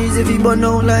 And me no easy fi burn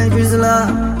out like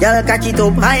Rizla. Girl, cock it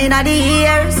up high inna the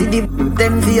air. See the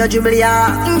them for your dribble, yeah.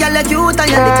 Girl, you cute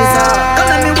and you little soft. Come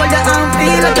let me hold your arm,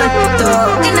 feel like a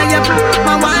toe. Inna your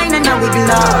my wine and a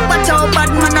wiggle up. Watch out,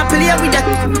 bad man, I play with that.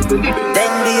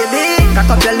 Then baby, cock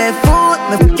up your left foot,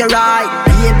 me fuck your right.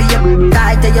 Baby, you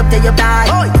tight, tie up tight.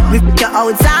 Me fuck you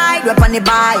outside, rap on the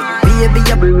bike. Baby,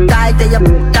 you tight, tie up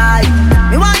tight.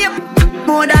 Me want you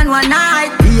more than one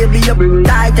night. Baby, you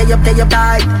tight, tie up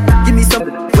tight. Give me some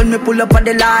when me pull up on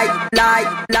the light.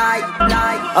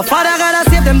 A father gotta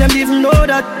save them even know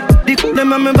that. The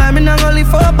them and me buy me not only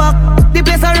 4 back. The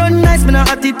place I run nice, me not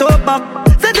at it top back.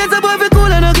 Say there's a boy fi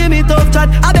cool and no give me tough chat.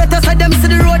 I better say them see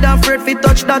the road and afraid fi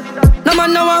touch that. No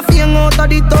man now a feel out of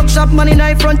the talk shop. Man in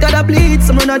the front of the bleed,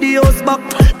 some run of the house back.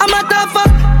 I'm a tough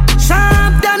fuck,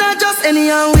 sharp than a just any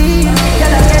and we.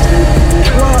 Girl I get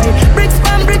boy, bricks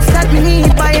pan bricks that me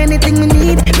need. Buy anything me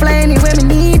need, fly anywhere me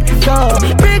need. Go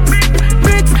bricks,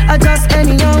 I just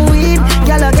any and weed.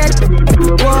 Girl I get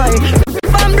boy,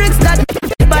 pan bricks that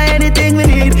buy anything we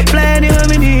need, fly anywhere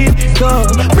me need. Go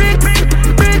bricks.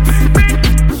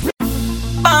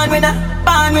 Ban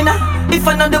winner. If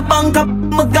I know the bank up,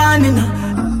 my gun in.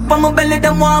 From my belly,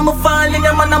 them want me fall in.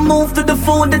 Man, I move to the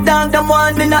food, the dog, them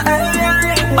want in.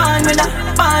 Ban winner.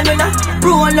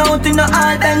 Roll out in the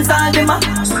all dance, all them.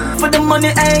 For the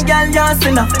money, hey, girl, you're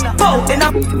sinner. Pow, in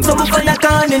a, so for your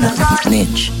gun in.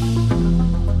 Mitch.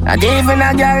 And even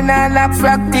a girl now lock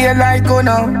frack tail like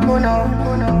Uno.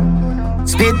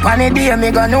 Spit pan the day,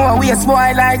 me gon' know a waste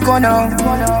boy like Uno.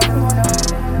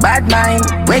 Bad mind,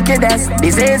 wickedest,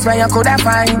 disease where you coulda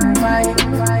find.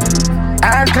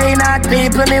 All clean out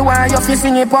people, me want you fi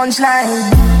sing a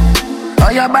punchline. Oh,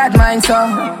 your bad mind, so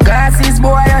glasses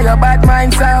boy, oh, your bad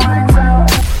mind, so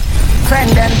friend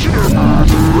them.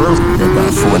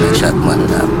 The phone and chat man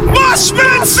now.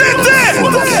 Bashment City!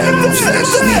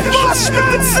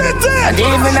 Bashment City! And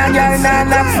even a girl now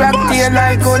lock frack tail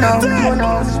like Uno.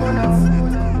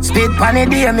 Spit pan the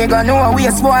day, me gon' know a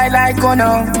waste boy like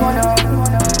Uno.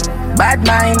 Bad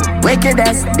mind,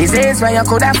 wickedest, disease where you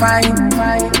coulda find.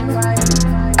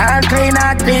 All clean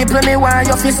out people, me want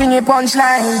you fi sing a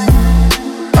punchline.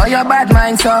 Oh, your bad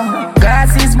mind, so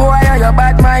glasses boy, oh, your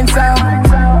bad mind, so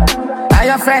are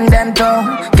your friend them too.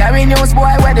 Carry news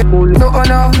boy where the don't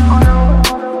know.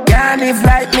 Can't live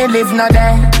like me live no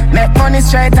day. Make money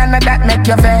straight and that make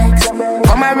you vex.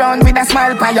 Come around with a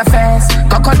smile on your face.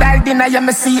 Crocodile dinner, you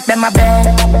me see them a beg.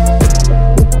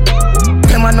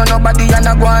 Them a know nobody and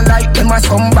a go on like them a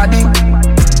somebody.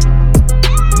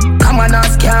 Come on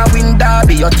ask can't win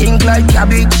derby, you think like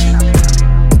cabbage.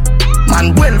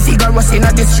 Man well figure us in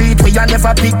the street where you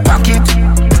never pickpocket.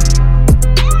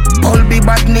 All be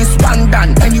badness one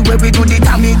done, anyway we do the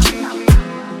damage.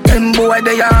 Them boy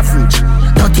they average,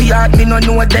 30 yard me no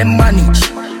know them manage.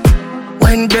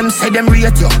 When them say them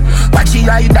rate you, watch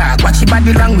your eye dog, watch your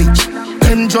body language.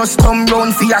 Them just come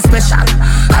round for your special.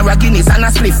 Or a Guinness and a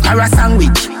spliff or a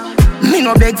sandwich. Me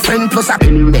no beg friend plus a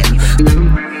penny them.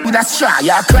 With a straw,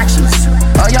 your crutches.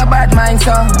 Oh, your bad mind,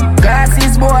 so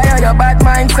glasses boy, oh, your bad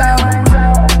mind, so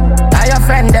are your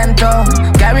friend them too.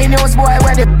 Carry news boy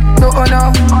where the don't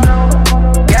know.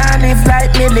 Can't live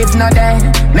like me live no day.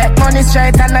 Make money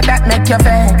straight and that make you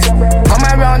vex. Come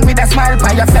around with a smile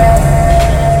on your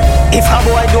face. If a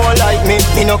boy don't like me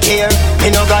no care.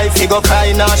 Me no guy fi go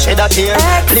cry nor shed a tear.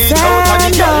 Bleach out of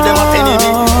the girl, them a penny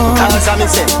me. Cause I me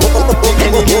say,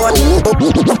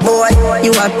 boy,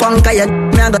 you a punk, you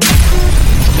me a go.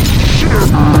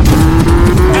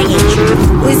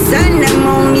 We send them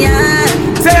home, yeah.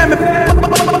 Say me,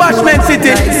 Bashment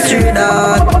City. Straight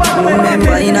out,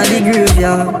 remember in a the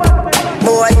graveyard.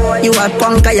 Boy, you a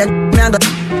punk, you me a go.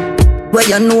 Where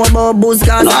you know about booze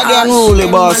cause again Holy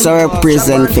Boss I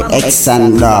represent for X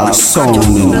and Dog Sound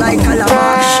like a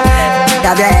wash.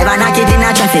 Have you ever knocked it in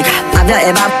a traffic? Have you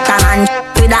ever come and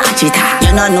with a cheetah?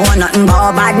 You don't know nothing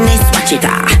about badness, watch it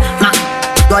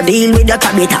go deal with your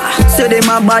cabita. Say them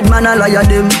a bad man, I liar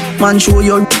them. Man show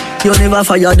you never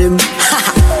fire them.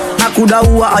 I coulda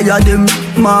who I hire them.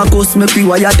 Marcus make we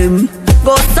wire them.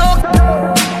 Go so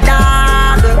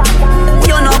dog.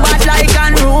 You know bad like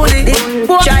unruly.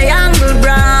 Triangle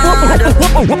brand.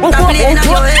 Stop playing on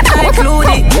your head like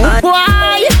Clooney.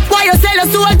 Why you sell your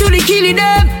soul to the killing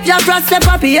them? Just trust the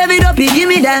puppy, heavy dopey, give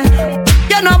me them.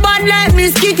 You know bad like me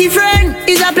skitty friend.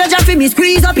 It's a pleasure for me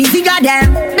squeeze up his cigar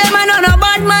them. Them are not a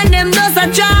bad man, them just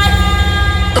a child.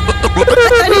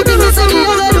 Anything you say me,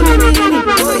 you gotta do me.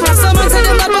 Someone say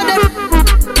them bad but them.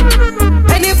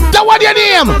 Now what your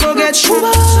name? Go get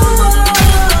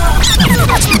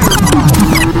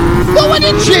Going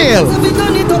in jail.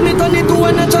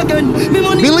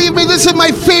 Believe me, this is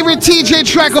my favorite TJ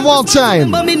track of all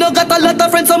time. Me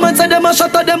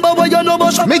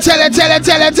tell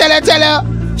her.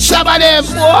 Shabba them,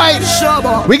 boy.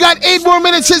 We got 8 more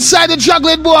minutes inside the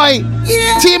juggling, boy.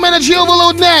 Yeah. Team Energy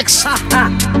Overload next.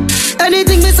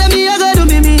 Anything me say me, I gotta do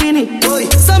me mean it.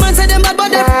 Someone say them bad,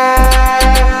 but them.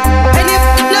 And if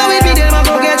now we be them, I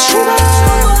go get sugar.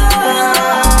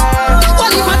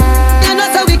 What if I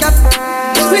not a week up?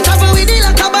 We travel with it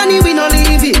like a bunny, we no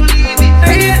leave it.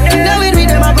 Now we be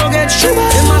them, I go get sugar.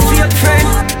 Them my fake friend.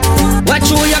 What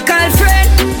you call friend?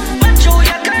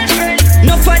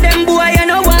 No for them boy, you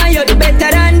know why you do better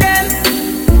than them.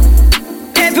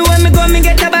 Everywhere me go, me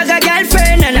get a bag of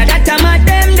girlfriend, and I got a mad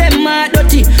them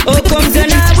dirty. Oh, come to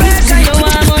now work and you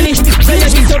want money, so you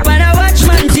sit up and I watch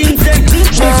man things them.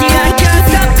 Dirty and can't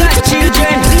stop got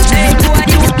children. Hey, boy,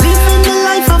 you living the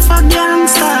life of a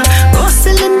gangster,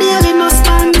 hustling daily no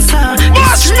sponsor.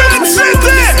 Bushman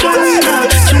City.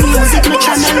 Music me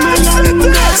channel my young.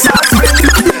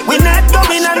 We not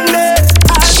going under.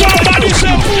 Somebody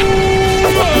say.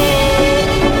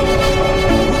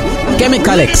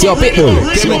 Chemical X, your pitbull.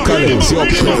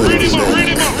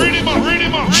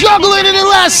 Juggling in the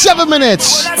last 7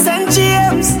 minutes.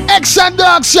 X and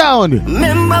Dog Sound.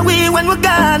 Remember we when we're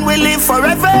gone, we live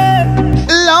forever.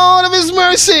 Lord of His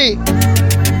mercy.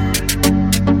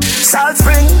 Salt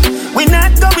Spring, we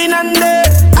not going under.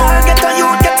 I'll get on you,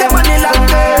 get your money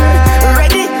longer.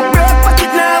 Ready, break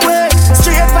pocket now, way.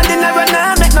 Straight from the narrow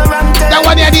now, make no ram. That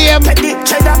one you DM. Petty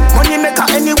cheddar, money maker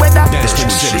any weather. Petty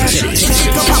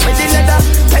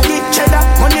cheddar,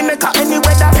 money maker any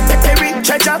weather. Perry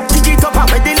treasure, dig it up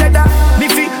with the leather.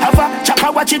 Miffy have a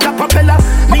chopper, watch it a propeller.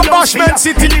 Bushman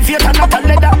City, elevator not a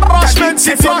leather. Bushman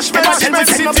City, Bushman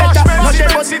City, Not the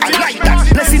bus, I like that.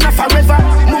 Blessing of forever.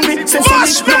 Mummy says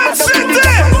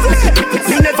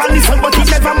me never listen, but it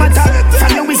never matter.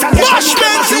 Family is a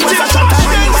Bushman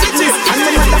City,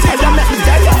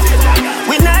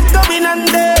 we not going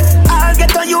under. I'll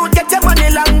get on you, get your money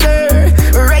longer.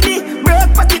 Ready,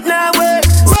 break pocket now, way.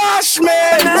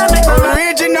 Bushman,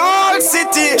 original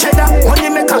city. Cheddar, money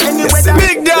maker any weather.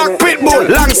 Big Dog Pitbull,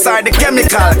 alongside the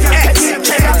Chemical X.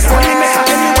 Cheddar, money maker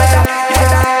any weather.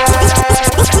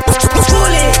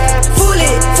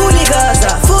 Fully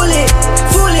Gaza. Fully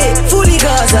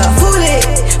Gaza.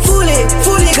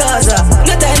 Fully Gaza.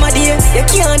 No time of day, you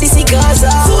can't see Gaza.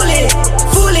 Fully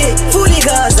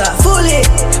Gaza. Fully.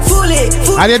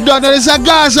 And you don't know this is a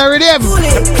Gaza rhythm.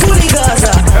 Fully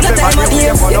Gaza. No time of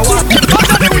day,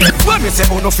 When me say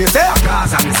uno fi say a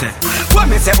Gaza, me say. When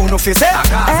me say uno fi say a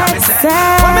Gaza, me say.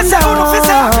 When me say uno fi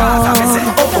say a Gaza, me say.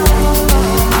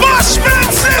 Bushman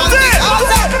City.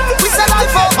 We say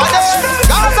life over there.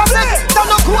 Gaza say, don't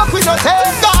no cook with no tail.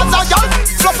 Gaza girl,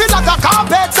 fluffy like a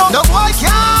carpet. No boy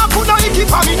can't put no icky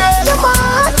for me name.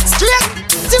 Straight.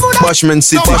 Bushman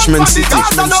City, Bushman City,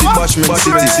 Bushman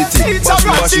City,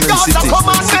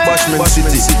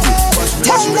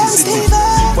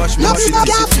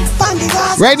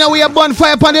 Right now we are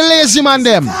bonfire upon the lazy man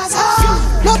them.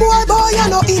 no boy, you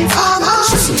no informer.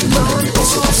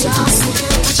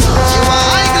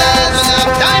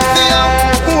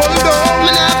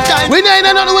 We ain't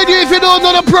nothing with you if you don't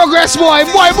know the progress, boy.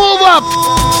 Boy, move up.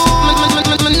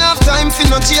 Enough time for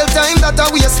no jail time, that a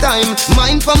waste time.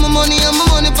 Mine for my money and my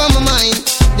money for my mind.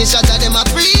 The shot of them a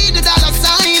free, the dollar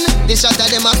sign. The shot of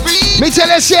them a free. Me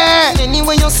tell you, yeah.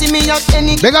 Anyway you see me at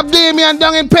any. Big up Damien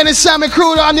down in Penny Sammy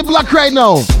crew on the block right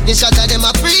now. The shot of them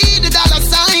a free, the dollar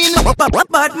sign.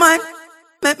 Bad man,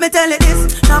 let me tell you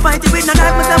this. Now fight it with no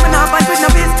knife, myself and now fight with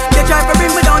no fist. They try to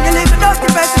bring me down, you leave the dust,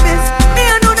 the precipice. Me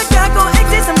I know the can't go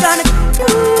exist, I'm gonna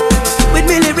with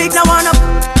me lyrics I wanna.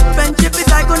 Friendship is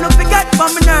like gonna forget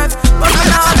from my nerves. But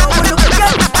now I don't wanna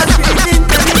forget. I create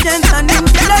intelligence and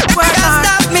intellect work hard.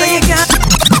 Stop me. So you can't.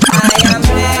 I am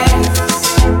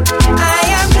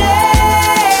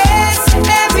blessed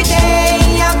every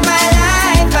day of my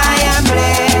life. I am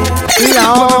blessed.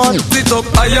 Lord. Sit up,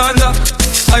 Ayanda.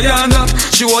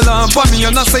 She hold on for me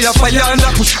and I say a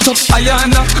Ayanda. Push it up,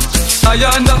 Ayanda.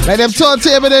 Let them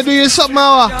turntable, they do you something,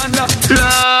 hour.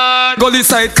 Gully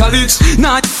side college,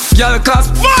 not y'all class.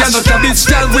 Cannot a bitch,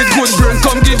 y'all with good brain.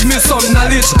 Come give me some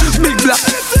knowledge. Big black,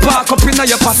 park up in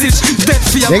your passage. Dead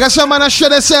fear. They got some man that show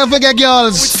themselves again,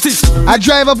 girls. I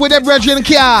drive up with a brethren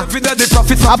car.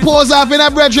 I pose off in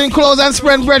a brethren clothes and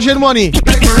spend brethren money.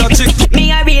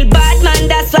 Me a real bad man,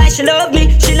 that's why she love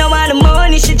me. She no want the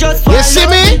money, she just want. You see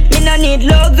me? Me no need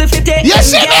love if you take. You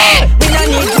see me? Me no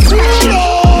need.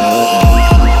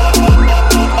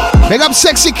 Big up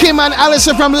Sexy Kim and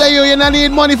Allison from Leo. You don't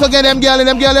need money for get them girl.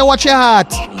 Them girl, they watch your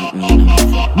heart.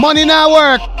 Money now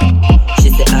work.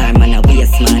 say her man a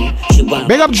waste man. She want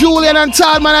big up Julian and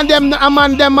Tallman and them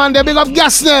man. They big up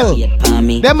Gasnell.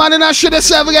 Them man in a shit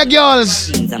themselves get girls.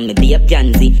 Me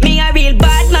a real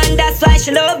bad man, that's why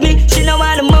she love me. She no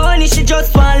want the money, she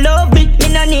just want love me. Me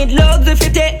no need love if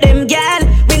you take them gal.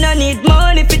 We no need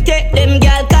money if you take them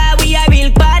gal. Cause we a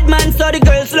real bad man, so the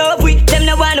girls love we. Them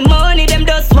no want the money, them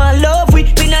just want love we.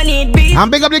 We no need beef. And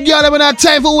big up the girl that we not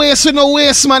time for waste with no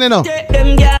waste man, you know. Take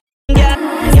them gal.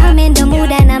 I'm in the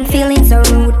mood and I'm feeling so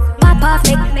rude. Pop off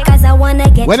me, cause I wanna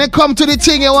get. When it come to the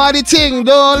thing, you want the thing.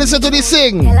 Don't listen to the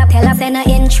sing. Tell her, say no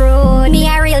intrude. Me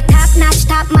a real top notch,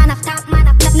 top man.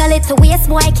 No little waste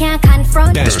boy can't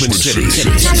confront. Dashman City.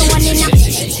 No one in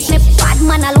me bad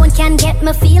man alone can get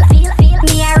me feel.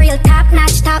 Me a real top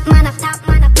notch, top man.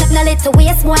 No little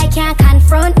waste boy can't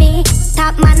confront me.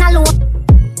 Top man alone.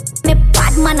 Me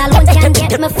bad man alone can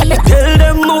get me feel. Tell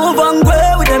them move and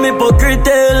go with them hypocrite.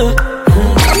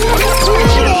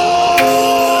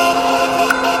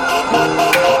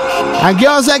 And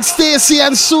girls like Stacy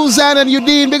and Susan and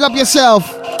Eudine, big up yourself.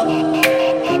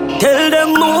 Tell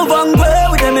them move and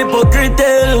go with them hypocrite.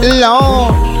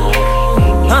 Lord.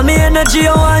 And me energy I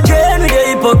want drain with the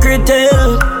hypocrite.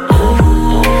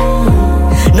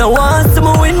 Now want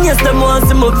some win, yes them want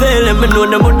some fail. And me know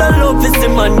them would love to see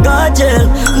man God jail.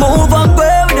 Move and go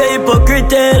with the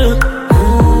hypocrite.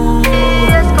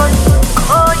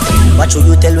 What should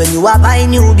you tell when you are buying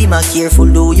new? Be more careful,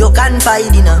 though you can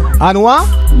find dinner. And what?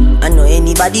 I know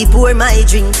anybody pour my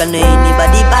drink, I know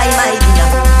anybody buy my dinner.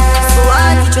 So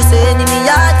hard, you just say enemy,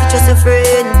 hard, you just a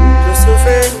friend. Just a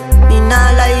friend. Me nah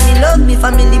lie, me love me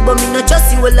family, but me not trust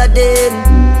you all of them.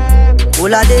 All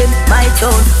of them, my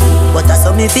town. But that's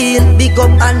how me feel. Big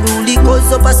up and rule,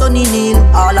 cause up a sunny kneel.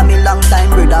 All of me long time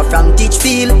brother from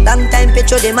Teachfield. Long time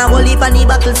picture them a whole heap on the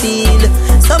battlefield.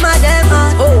 Some of them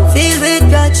are filled with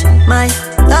grudge. My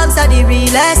dogs are the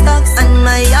realest dogs. And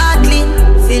my heart clean,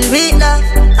 filled with love.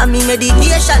 And me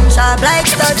medication sharp like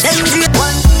studs.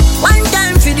 One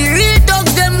time for the real dogs,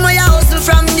 them way I hustle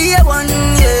from day one,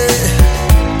 yeah.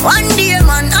 One day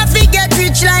man, I forget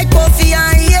rich like Puffy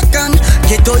and Aiken.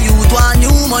 Get to youth want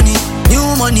new money.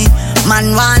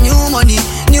 Man want new money,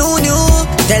 new.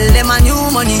 Tell them a new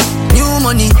money.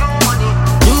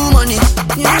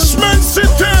 Dashman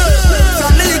City.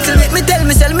 From me little make me tell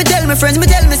me friends, me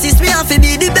tell me sis, me have to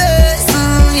be the best.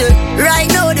 Yeah. Right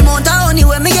now the amount of honey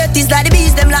when me get is like the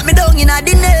bees, them lock me down in a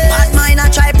the nest. Bad mind I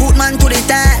try put man to the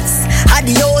test. Had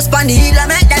the house pan the hill I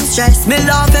make them stress. Me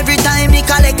laugh every time me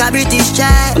collect a British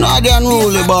check. No again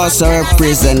rule the boss I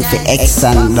represent for X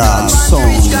and Dog Sound.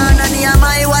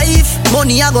 My wife,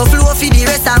 money I go flow for the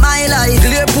rest of my life.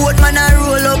 Airport man I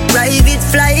roll up private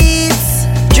flights.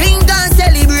 Drink and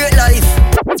celebrate life.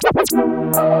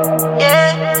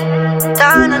 Yeah,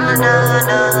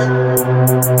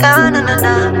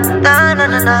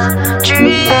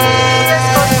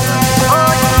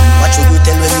 what should you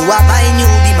tell when you are buying new?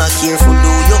 Be more careful,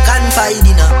 though you can find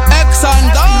dinner. X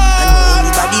and Dog. I know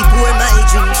anybody pour my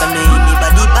drink, I know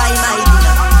anybody buy my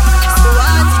dinner. So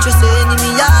hard to just say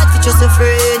enemy, hard to just a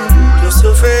friend, just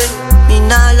a friend. Me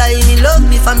nah lie, me love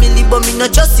me family, but me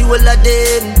not trust you all of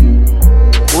them.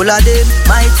 All of them,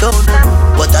 my town.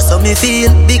 But that's how me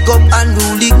feel. Big up and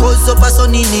rule, cause up a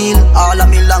sunny kneel. All of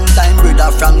me long time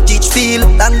brother from Teachfield.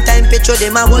 Long time picture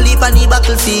them a whole heap on the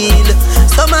battlefield.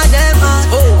 Some of them are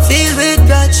filled with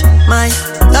grudge. My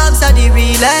dogs are the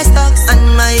realest dogs. And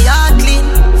my heart clean,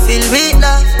 filled with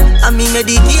love. And me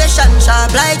medication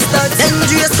sharp like studs.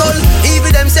 Dangerous skull,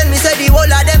 even them send me say the whole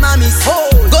of them a miss.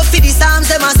 Go for the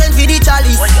Psalms, them a send for the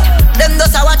chalice. Them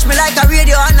just a watch me like a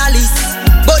radio analyst.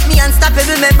 But me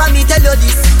unstoppable, remember me tell you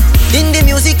this. In the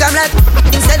music I'm like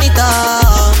senator.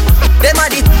 Them are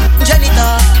the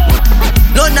janitor.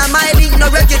 None of my link no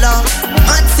regular.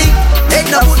 Man sick, ain't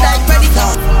no good like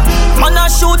predator. Man a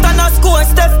shoot and a score,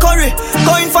 Steph Curry.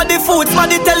 Going for the food,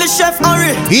 man tell the chef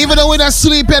hurry. Even though we're not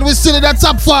sleeping, we're still in that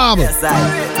top farm. Yes,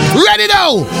 ready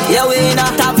now. Yeah, we in a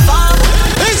top farm.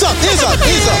 Ease up.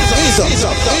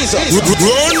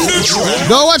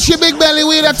 Go watch your big belly,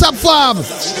 we in a top farm.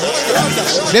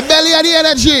 The belly and the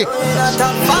energy.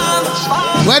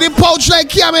 Where the pouch like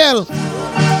camel.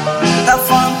 Top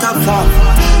farm.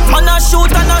 Man a shoot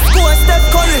and a score, Steph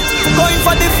Curry. Going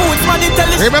for the food, man tell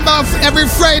the chef. Remember every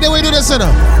Friday we do this, you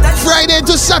know. Friday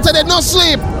to Saturday, no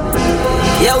sleep.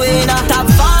 Yeah, we in a top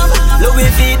farm. Louis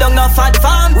V down a fat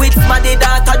farm. With my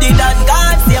daughter, the dad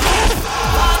God.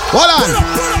 Hold on.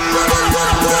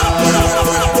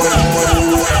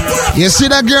 You see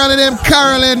that girl in them,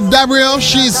 Carolyn Gabriel?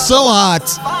 She's so hot.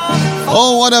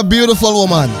 Oh, what a beautiful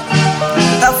woman.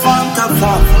 Top farm.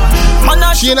 Man a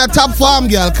She in a top farm,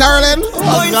 girl. Carolyn?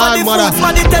 Oh, God, mother.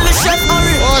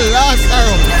 Oh, last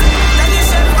Carol.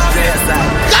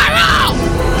 Carol!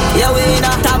 Yeah, we in a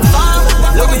top farm.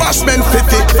 Look, Bashman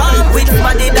 50. We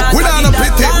down a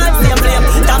pity.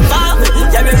 Top farm.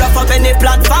 Yeah, we rough up any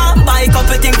platform. Buy a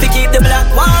couple things to keep the black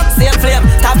warm. Same flame.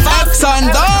 Top farm. X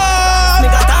and down. Me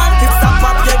got on. Keep stop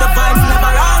up. Yeah, the vibes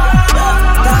never wrong.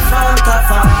 Top farm, top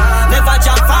farm. Never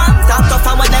jump farm. Top tough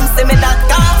farm when them see me that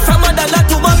car. From a dollar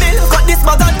to a mill. Cut this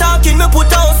bag of talking. Me put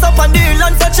a house up on the hill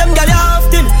and touch them girl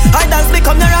often. I dance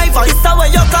become the rival. This is how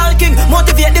you call king.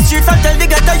 Motivate the streets and tell the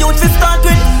ghetto youth to start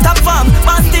with. Top farm,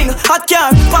 masting, hot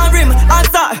car, pan rim,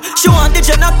 answer. She want the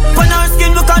gen up on her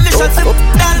skin. Look at the shots.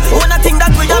 One thing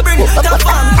that we a bring. Top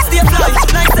farm, stay fly.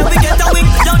 Nice that we get a wing.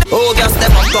 Oh, girl,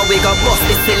 step up, go we go bust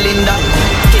the cylinder.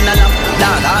 In a lap,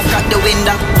 dog, I've got the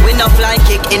window. We no fly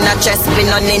kick in a chest, we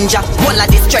no ninja. One of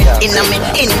the strength in a mid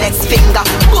index finger.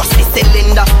 Bust the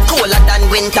cylinder, colder than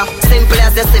winter. Simple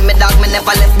as you see me, dog, me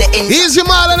never left the inch. Easy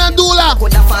Marlon and Dula.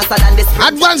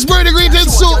 Advance birthday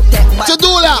greetings to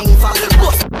Dula.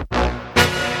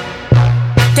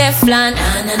 Teflon,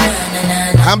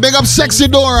 And big up Sexy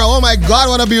Dora. Oh my God,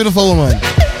 what a beautiful woman.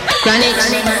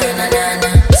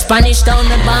 Spanish down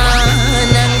the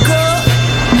barn and go.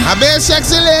 I bet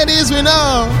sexy ladies, we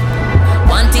know.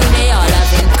 One thing they all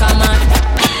have in common.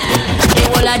 The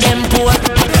whole of them poor.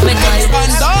 Me nice.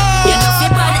 You know fi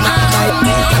bad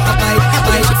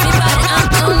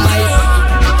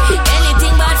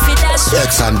anything bad fi that shit.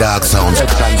 X and Dark Sounds. If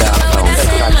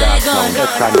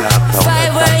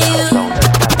I were you,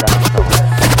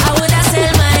 I woulda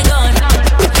sell my gun.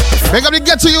 Make up the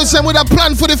get to you, Sam, with a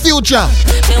plan for the future.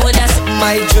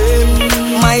 My dream,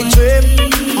 my dream.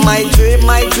 My dream,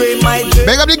 my dream, my dream.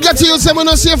 Make up the get to you, Sam, when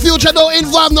you see a future don't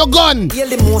involve no gun.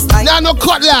 No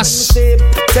cutlass.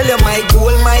 Tell you my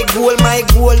goal, my goal, my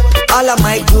goal. All of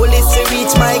my goal is to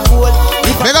reach my goal.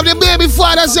 Make up the baby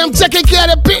fathers, them taking care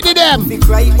of the pity them.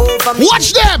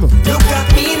 Watch them. Look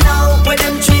at me now, when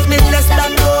them treat me less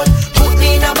than gold. Put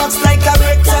me in a box like a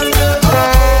rectangle. Look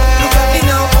at me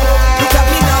now, look at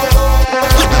me now.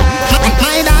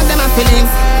 My dog, them are feeling.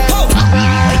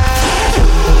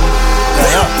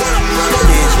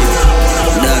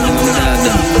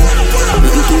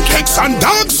 X and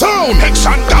Dark Sound. X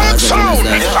and Dark Sound.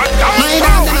 X and Dark Sound. My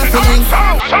dog, them are feeling.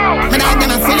 My dog,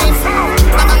 them are feeling.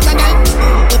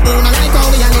 I like how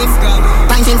we are live.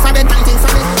 Thanking for it, thanking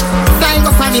for it. Style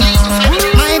go family.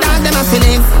 My dog, them are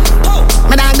feeling.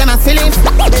 My dog, them are feeling.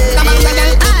 I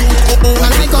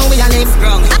like how we are live.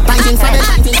 Thanking for it,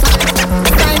 thanking for it.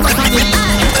 Style go family.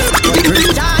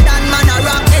 Jordan man a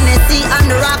rock Hennessy and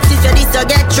the rock. If you this you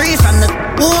get three from the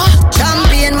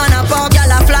champion man a pop.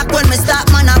 Y'all a flock when me stop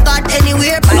man a got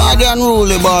anywhere. Plug and Rule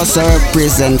Boss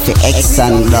represent for X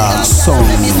and Dark Sound.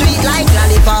 Sweet like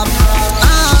lollipop.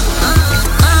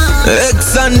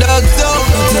 X and Dark Sound.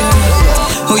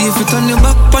 Oh, if you turn your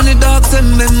back on the dogs,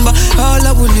 remember all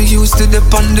I wanna use to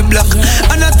dip on the block.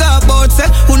 And I talk about say,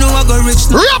 who know I go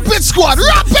rich now. Rapid Squad,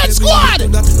 Rapid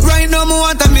Squad. Right now, me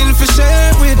want a meal for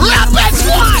share with me. Rapid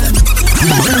Squad.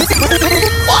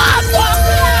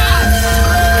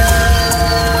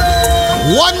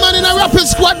 One man in a Rapid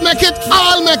Squad make it,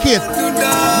 all make it.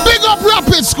 Big up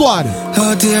Rapid Squad.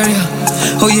 Oh dear, yeah.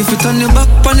 Oh, if you turn your back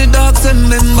on the dogs,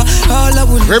 remember all I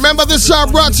would. Remember this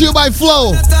song brought to you by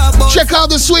Flow. Check out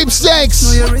the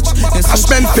sweepstakes. I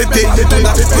spent 50.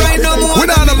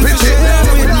 We're not a pity.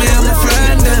 With me, I'm a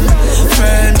friend them,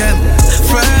 friend them,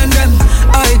 friend them.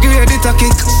 I grade it a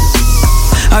kick.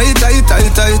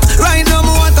 Tight. Right now, me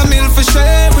want a meal for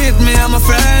share with me. I'm a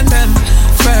friend them,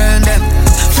 friend them,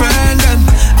 friend them.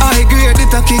 I grade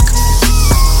it a kick.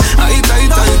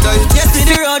 Tight. Yes, to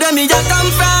the road where me just come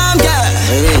from, yeah.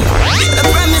 The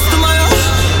premise tomorrow.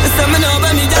 Me know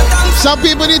where me just come from. Some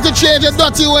people need to change their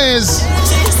dirty ways.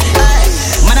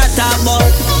 Man, I talk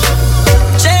about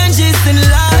changes in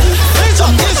life.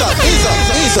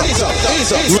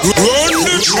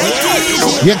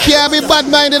 You can't be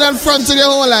bad-minded and front to your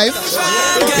whole life.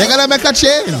 You gotta make a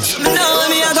change.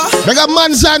 Make a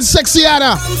man's and sexy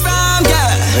Anna.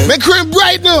 Make him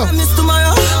bright now.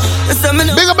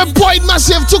 Big up a point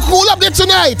massive to cool up there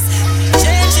tonight.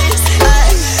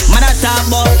 Man, I talk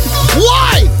about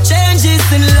why? Changes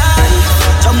in life.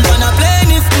 Jump on a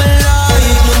plane if my life.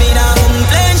 No mean I'm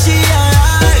playing she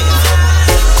alive.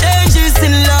 Changes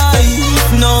in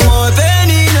life. No more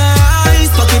pain in eyes.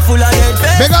 Pocket full of dead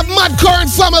face. Big up Mad Current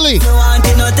family. No one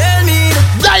can not tell me.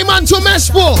 Diamond to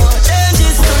Mespo.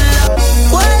 Changes in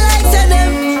life. What I like to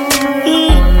them.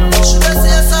 Should I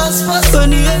say sounds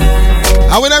funny?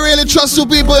 I will not really trust two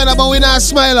people, but we not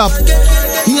smile up.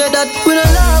 Yeah, that we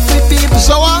don't laugh with people.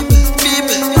 So what?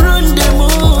 People run them up.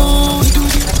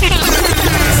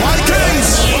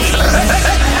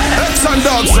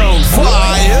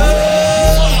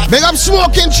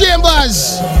 smoking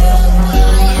chambers.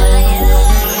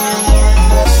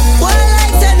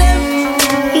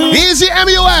 Easy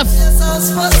MUF.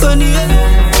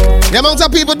 The amount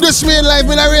of people diss me in life,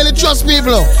 I really trust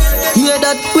people. Yeah,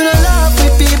 that we don't laugh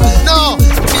with people. No.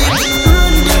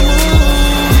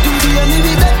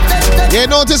 You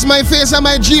notice my face and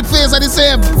my Jeep face are the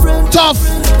same. Tough.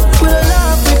 We don't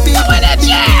laugh with people.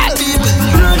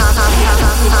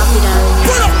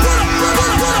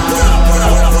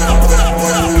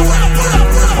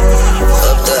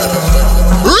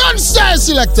 Run style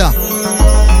selector.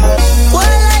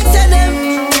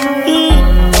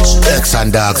 X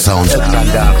and Dark Sound.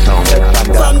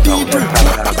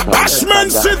 Bashman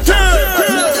City.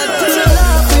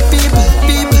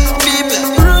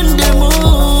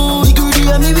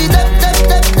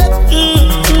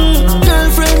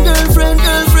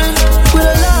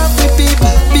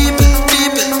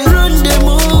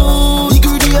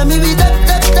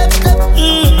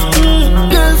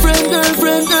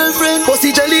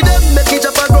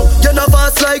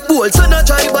 Like bolts and I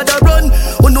try but I run.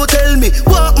 Oh no tell me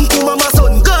what happened to mama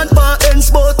son. Gone for ends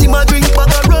but him a drink bag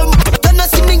of rum. Then I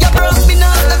see me a broke me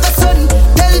now like a son.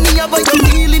 Tell me about your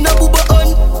deal in a booba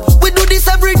on. We do this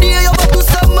every day you about to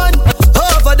some man.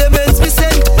 Half of them ends me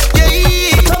send.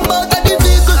 Yeah, come out of the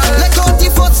vehicle like out the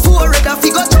first four. Red a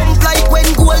figure jump like when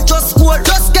goal just score.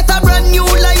 Just get a brand new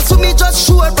life so me just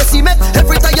sure. Press him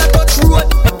every time you touch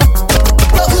road.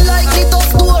 Nothing like the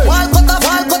tough door. Wall cut up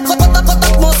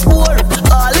must pour.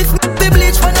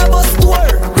 When I bust tour,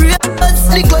 real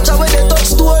slick clutch when they touch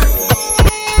store.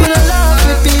 When I laugh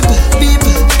with people,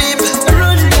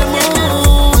 run them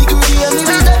all. You could hear me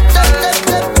with that.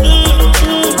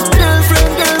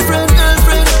 Girlfriend.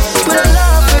 When I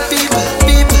laugh with people,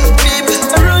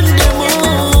 run them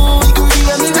all. You could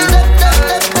hear me with that.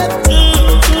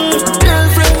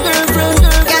 Girlfriend.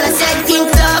 Girl, I said think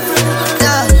tough.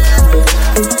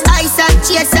 I said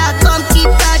chaser, come keep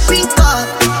that drink up.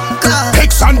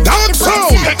 X and Dark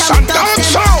Sound. X and Dark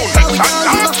Sound.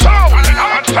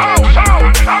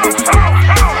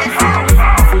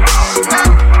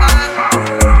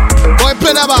 Boy,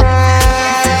 play that back.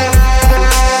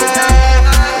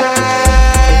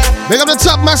 Big up the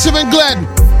top massive and Glenn.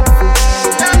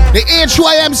 The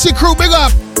HYMC crew, big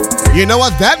up. You know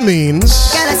what that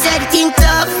means? Girl, I said think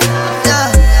tough.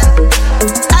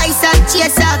 I said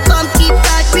chaser, come keep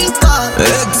that drink up.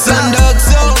 X and Dark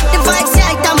Sound. The vibes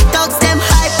like them dogs, them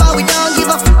hype, but we don't give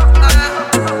a f.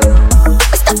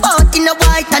 We step out in the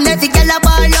white and every girl a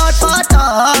ball out for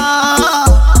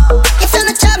talk. If you're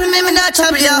not trouble me, me not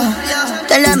trouble you.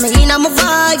 Tell them me in my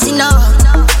vibes, you know.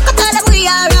 I tell them we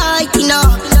alright, you know.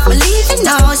 We leaving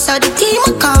now, so the team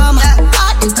will come.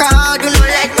 Out the crowd, do not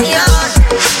let me out.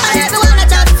 And everyone a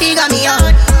try to figure me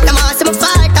out. Them all see me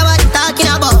fight, what you talking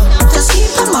about. Just keep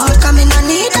them out, come in, I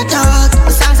need a dog.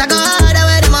 The songs I got,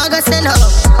 where them all go send up.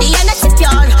 The energy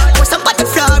pure, put some on the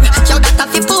floor. Shout that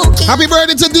off your bookie. Happy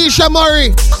birthday to Disha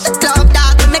Murray. The club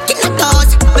dog, we making the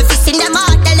toes. We fixing them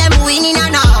out, tell them winning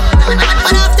and all.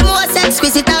 One of the most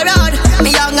exquisite around. Me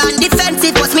young and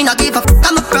defensive, was me not give a f***,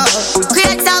 I'm a pro.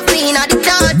 Create self clean at the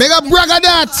club. Big up bragga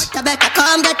that. I better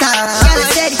come get her. Girl, I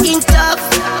said think tough.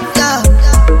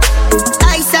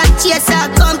 I said chaser,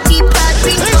 come keep that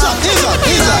drink up.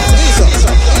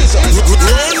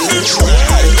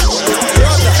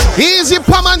 Easy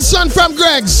Pam and Son from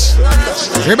Greg's.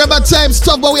 Remember times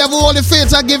tough, but we have all the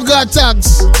faith and give God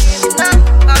thanks.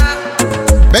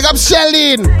 Big up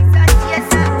Sheldon.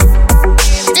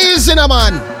 Easy now,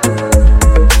 man.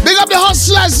 Big up the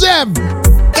hustlers, them.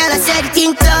 Girl, I said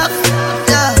think tough.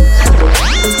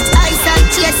 I said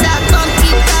chaser, come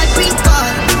keep that drink up.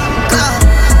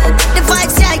 The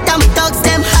vibes like them dogs,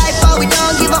 them hype, but we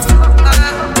don't give a f.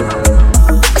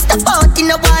 We step out in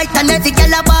the white and every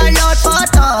girl a ball out for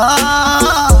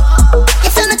talk.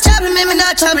 If you're not trouble me, me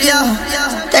not trouble you.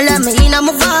 Tell them me in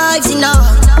my vibes, you know.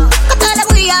 I tell them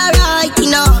we alright,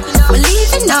 you know. We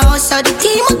leaving now, so the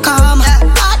team will come.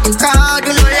 Out the crowd,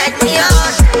 do not let me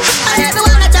out. And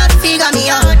everyone a try to figure me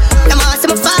out. Them all see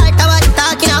me fight, what you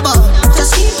talking about.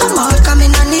 Just keep them out, come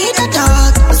in, I need a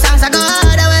dog. The songs I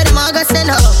got, where them all go send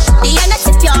up. The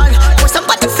energy pure, put some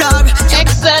on the floor.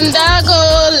 X and Dago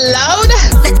loud.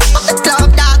 Let's fuck the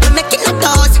club, dog, we making the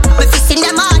toes. We fixing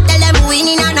them out, tell them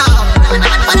winning and all.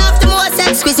 One of the most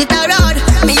exquisite around.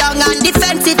 Me young and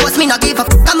defensive, was me not give a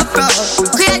f***, I'm a pro.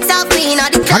 Create self clean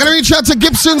at the I'm gonna reach out to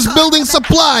Gibson's Building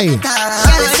Supply.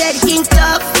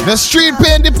 The street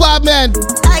paint department.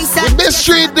 The best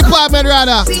street department,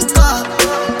 rather.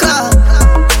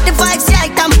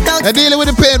 They're dealing with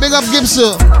the paint. Big up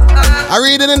Gibson. I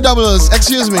read it in doubles.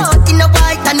 Excuse me.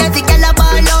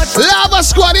 Lava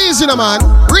Squad easy, no man.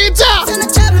 Rita.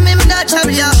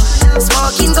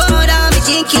 Smoking good and me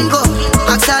drinking good.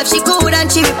 Ask her if she good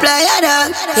and she reply, yeah,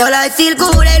 dog. Your life feel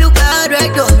good, I look hard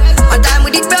right now. One time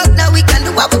we did broke, now we can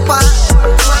do what we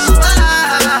want.